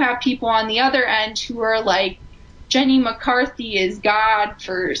 And then you have people on the other end who are like, Jenny McCarthy is God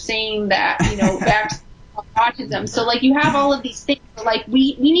for saying that, you know, vaccines autism. So like, you have all of these things. Like,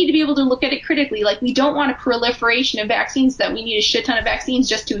 we need to be able to look at it critically. Like, we don't want a proliferation of vaccines, that we need a shit ton of vaccines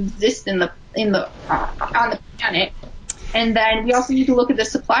just to exist on the planet. And then we also need to look at the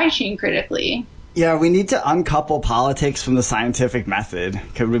supply chain critically. Yeah, we need to uncouple politics from the scientific method.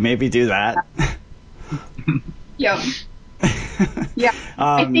 Could we maybe do that? Yeah. Yeah.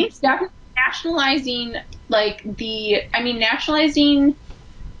 I think definitely nationalizing, like, nationalizing,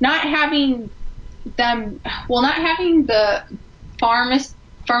 not having the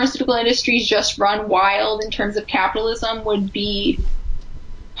pharmaceutical industries just run wild in terms of capitalism would be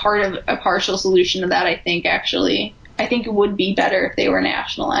part of a partial solution to that, I think, actually. I think it would be better if they were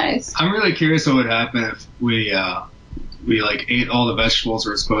nationalized. I'm really curious what would happen if we like ate all the vegetables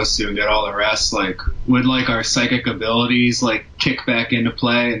we're supposed to and did all the rest. Like, would like our psychic abilities like kick back into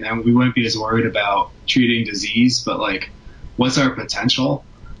play, and then we wouldn't be as worried about treating disease, but like, what's our potential?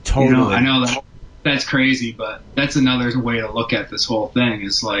 Totally. You know, I know that's crazy, but that's another way to look at this whole thing,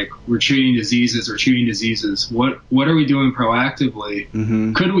 is like, we're treating diseases. What are we doing proactively?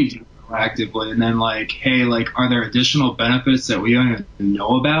 Mm-hmm. Could we do proactively? And then like, hey, like, are there additional benefits that we don't even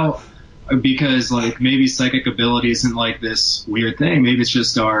know about? Because like, maybe psychic ability isn't like this weird thing. Maybe it's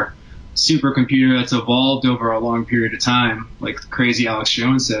just our supercomputer that's evolved over a long period of time, like crazy Alex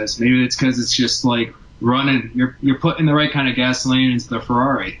Jones says. Maybe it's because it's just like running, you're putting the right kind of gasoline into the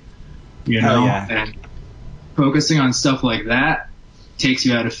Ferrari, you know? And focusing on stuff like that takes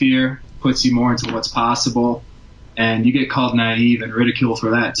you out of fear, puts you more into what's possible, and you get called naive and ridiculed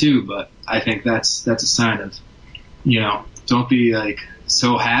for that too. But I think that's a sign of, you know, don't be like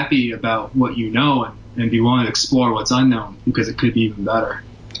so happy about what you know, and be willing to explore what's unknown, because it could be even better.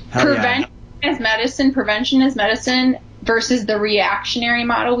 Prevention as medicine versus the reactionary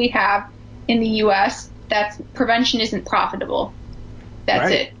model we have in the U.S. Prevention isn't profitable.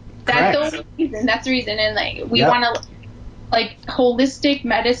 That's it. That's the only reason. That's the reason. And like, we want to, like, holistic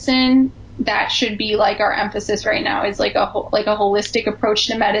medicine. That should be like our emphasis right now, is like a holistic approach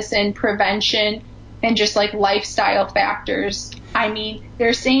to medicine, prevention, and just like lifestyle factors. I mean,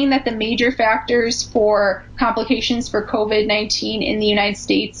 they're saying that the major factors for complications for COVID-19 in the United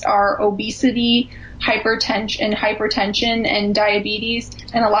States are obesity, hypertension, and diabetes.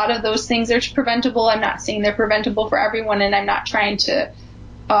 And a lot of those things are preventable. I'm not saying they're preventable for everyone, and I'm not trying to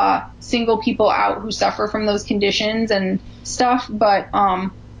single people out who suffer from those conditions and stuff. But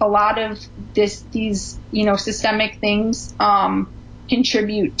a lot of these, you know, systemic things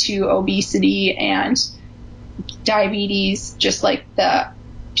contribute to obesity and diabetes, just like the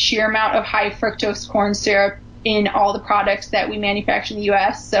sheer amount of high fructose corn syrup in all the products that we manufacture in the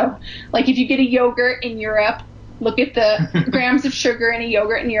U.S. So, like, if you get a yogurt in Europe, look at the grams of sugar in a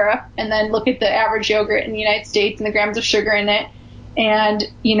yogurt in Europe, and then look at the average yogurt in the United States and the grams of sugar in it, and,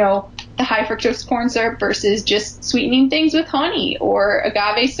 you know, the high fructose corn syrup versus just sweetening things with honey or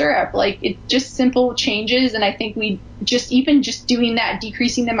agave syrup. Like, it's just simple changes, and I think just doing that,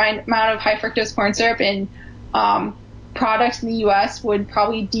 decreasing the amount of high fructose corn syrup in products in the U.S. would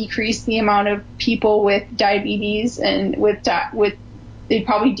probably decrease the amount of people with diabetes, and they'd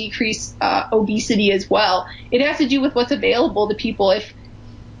probably decrease obesity as well. It has to do with what's available to people.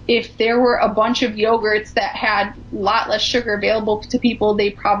 If there were a bunch of yogurts that had a lot less sugar available to people,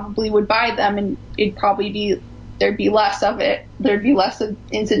 they probably would buy them, and there'd be less of it. There'd be less of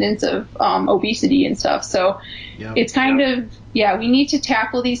incidence of obesity and stuff. So it's kind of, we need to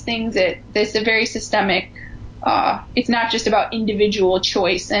tackle these things. It's a very systemic. It's not just about individual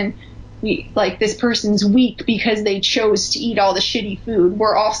choice, and this person's weak because they chose to eat all the shitty food.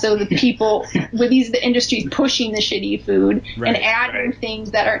 We're also the people with the industries pushing the shitty food and adding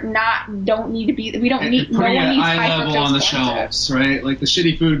things that don't need to be. We don't need. Putting no one it needs eye level on the shelves, right? Like, the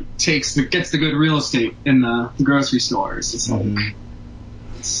shitty food gets the good real estate in the grocery stores. It's like.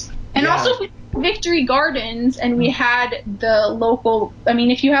 And also, if we had Victory Gardens and we had the local, I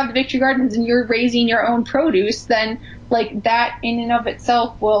mean, if you have the Victory Gardens and you're raising your own produce, then like that in and of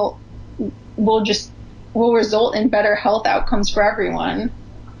itself will result in better health outcomes for everyone,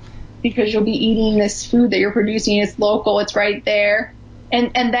 because you'll be eating this food that you're producing. It's local, it's right there.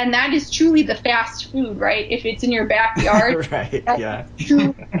 And then that is truly the fast food, right? If it's in your backyard, right? That's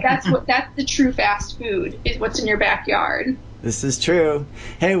the true fast food, is what's in your backyard. This is true.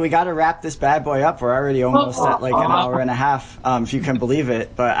 Hey, we got to wrap this bad boy up. We're already almost at like an hour and a half, if you can believe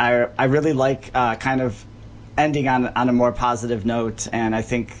it. But I really like kind of ending on a more positive note. And I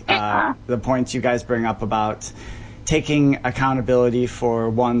think the points you guys bring up about taking accountability for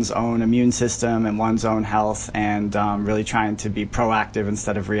one's own immune system and one's own health, and really trying to be proactive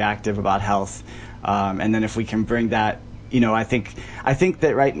instead of reactive about health. And then if we can bring that, I think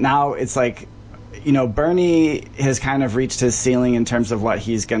that right now it's like, Bernie has kind of reached his ceiling in terms of what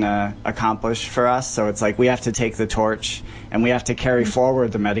he's going to accomplish for us. So it's like we have to take the torch and we have to carry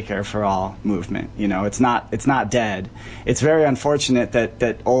forward the Medicare for All movement. It's not dead. It's very unfortunate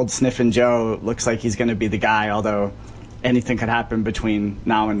that old Sniffin' Joe looks like he's going to be the guy, although anything could happen between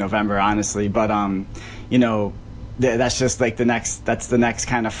now and November, honestly. But, that's just like the next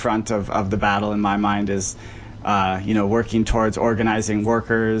kind of front of the battle in my mind is, working towards organizing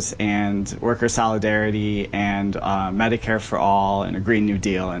workers and worker solidarity and Medicare for All and a Green New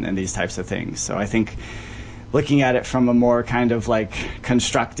Deal and these types of things. So I think looking at it from a more kind of like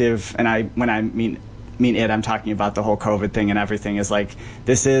constructive, and when I mean it, I'm talking about the whole COVID thing and everything, is like,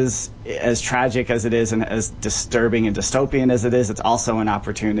 this is as tragic as it is and as disturbing and dystopian as it is, it's also an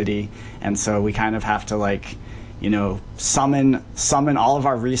opportunity. And so we kind of have to like, summon all of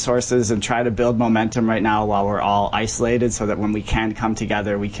our resources and try to build momentum right now while we're all isolated, so that when we can come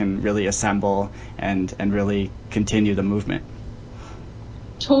together, we can really assemble and really continue the movement.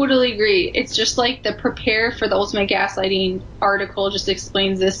 Totally agree. It's just like the Prepare for the Ultimate Gaslighting article just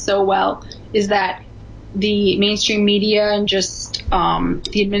explains this so well, is that the mainstream media and just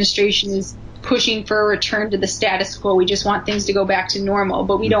the administration is pushing for a return to the status quo. We just want things to go back to normal,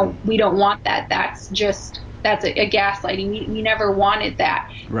 but we don't want that. That's a gaslighting. We never wanted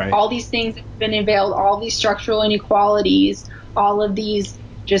that. Right. All these things have been unveiled, all these structural inequalities, all of these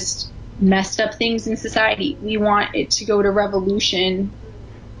just messed up things in society. We want it to go to revolution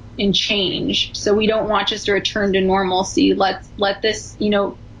and change. So we don't want just a return to normalcy. Let this,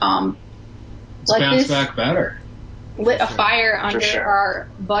 let's bounce back better. Lit a fire under our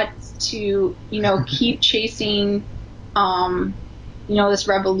butts to, keep chasing, this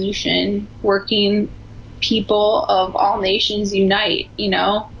revolution, working. People of all nations unite.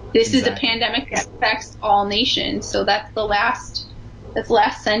 This is a pandemic that affects all nations. So that's the last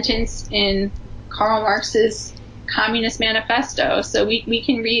sentence in Karl Marx's Communist Manifesto. So we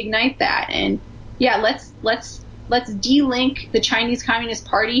can reignite that. And yeah, let's de-link the Chinese Communist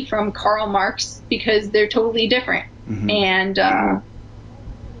Party from Karl Marx, because they're totally different. Mm-hmm. And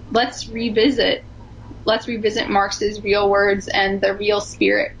let's revisit Marx's real words and the real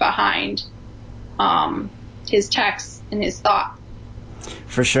spirit behind his text and his thought.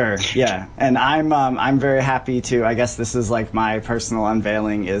 For sure, yeah. And I'm very happy to, I guess this is like my personal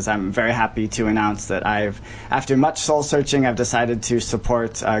unveiling, is I'm very happy to announce that after much soul searching, I've decided to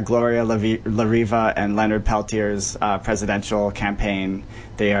support Gloria La Riva and Leonard Peltier's presidential campaign.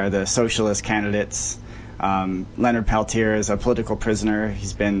 They are the socialist candidates. Leonard Peltier is a political prisoner.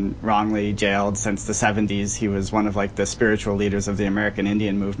 He's been wrongly jailed since the 70s. He was one of like the spiritual leaders of the American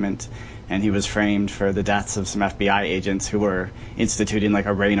Indian movement, and he was framed for the deaths of some FBI agents who were instituting like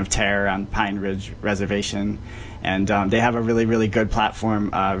a reign of terror on Pine Ridge Reservation. And they have a really, really good platform,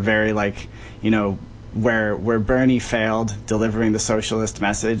 very like, where Bernie failed delivering the socialist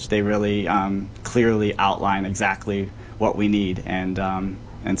message, they really clearly outline exactly what we need. And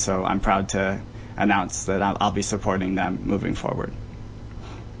so I'm proud to announce that I'll be supporting them moving forward.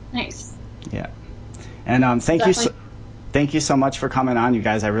 Nice. Yeah. And thank you so much for coming on, you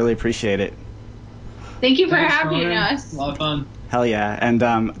guys. I really appreciate it. Thank you for having us. A lot of fun. Hell yeah.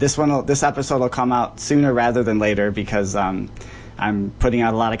 And this episode will come out sooner rather than later, because I'm putting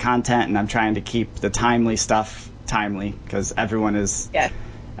out a lot of content and I'm trying to keep the timely stuff timely, because everyone's,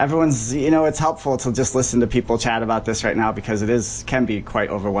 it's helpful to just listen to people chat about this right now, because it can be quite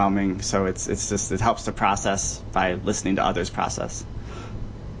overwhelming. So it helps to process by listening to others process.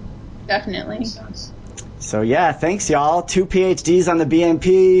 Definitely. So yeah, thanks y'all. 2 PhDs on the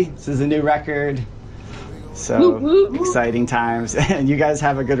BNP. This is a new record. So exciting times. And you guys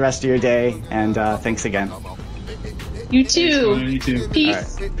have a good rest of your day. And thanks again. You too. You too.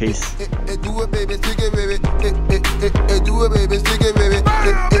 Peace. All right. Peace. Do it, baby, stick it, baby. Do it, baby, stick it,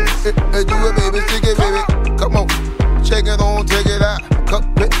 baby.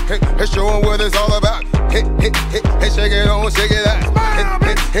 what it's all about. Hey, hey, hey, hey, shake it on, shake it out. Hey,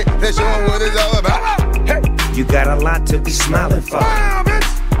 hey, hey, let's show them what it's all about. Hey. You got a lot to be smiling for. Smile,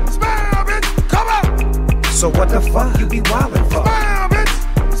 bitch, come on. So what the fuck you be wildin' for?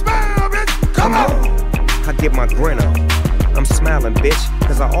 Smile, bitch, come on. I get my grin on. I'm smiling, bitch,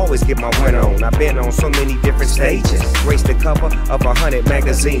 cause I always get my win on. I've been on so many different stages, graced the cover of 100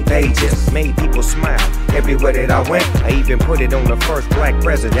 magazine pages, made people smile everywhere that I went. I even put it on the first black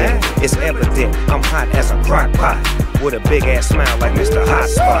president. It's evident I'm hot as a crock pot, with a big ass smile like Mr. Hot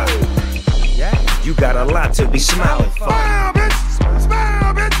Spot. You got a lot to be smiling for.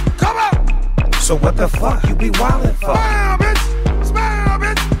 Smile, bitch, come on. So what the fuck you be wildin' for? Smile,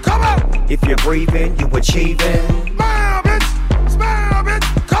 bitch, come on. If you're breathing, you achieving. Smile,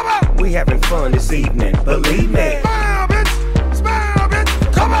 bitch, come on. We having fun this evening, believe me. Smile,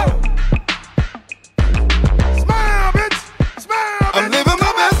 bitch, come on. Smile, bitch, I'm living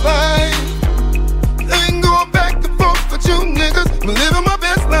my best life. I ain't going back and forth with you niggas. I'm living my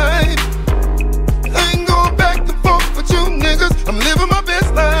best life. I ain't going back and forth with you niggas. I'm living my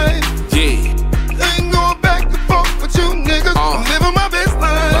best life. Yeah. I ain't going back and forth with you niggas. I'm living my best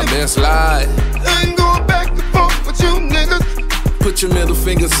life. My best life. I ain't going back and forth with you niggas. Put your middle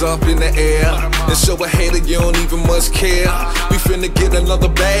fingers up in the air and show a hater you don't even much care. We finna get another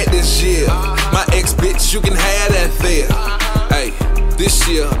bag this year. My ex bitch, you can have that there. Hey, this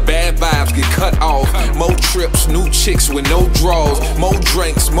year, bad vibes get cut off. More trips, new chicks with no draws. More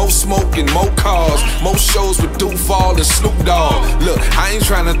drinks, more smoking, more cars. More shows with Duvall and Snoop Dogg. Look, I ain't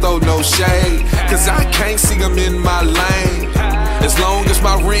tryna throw no shade, cause I can't see them in my lane. As long as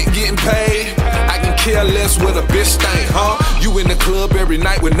my rent getting paid, I can care less what a bitch think, huh? You in the club every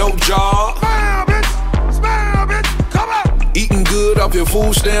night with no job. Smile, bitch, come on. Eating good off your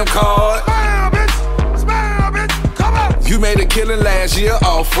food stamp card. Smile, bitch, come on. You made a killing last year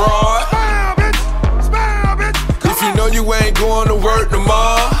off fraud. Smile, bitch, come if you know you ain't going to work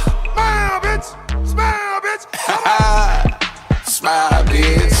tomorrow. Smile, bitch, Smile,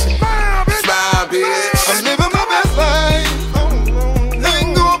 bitch.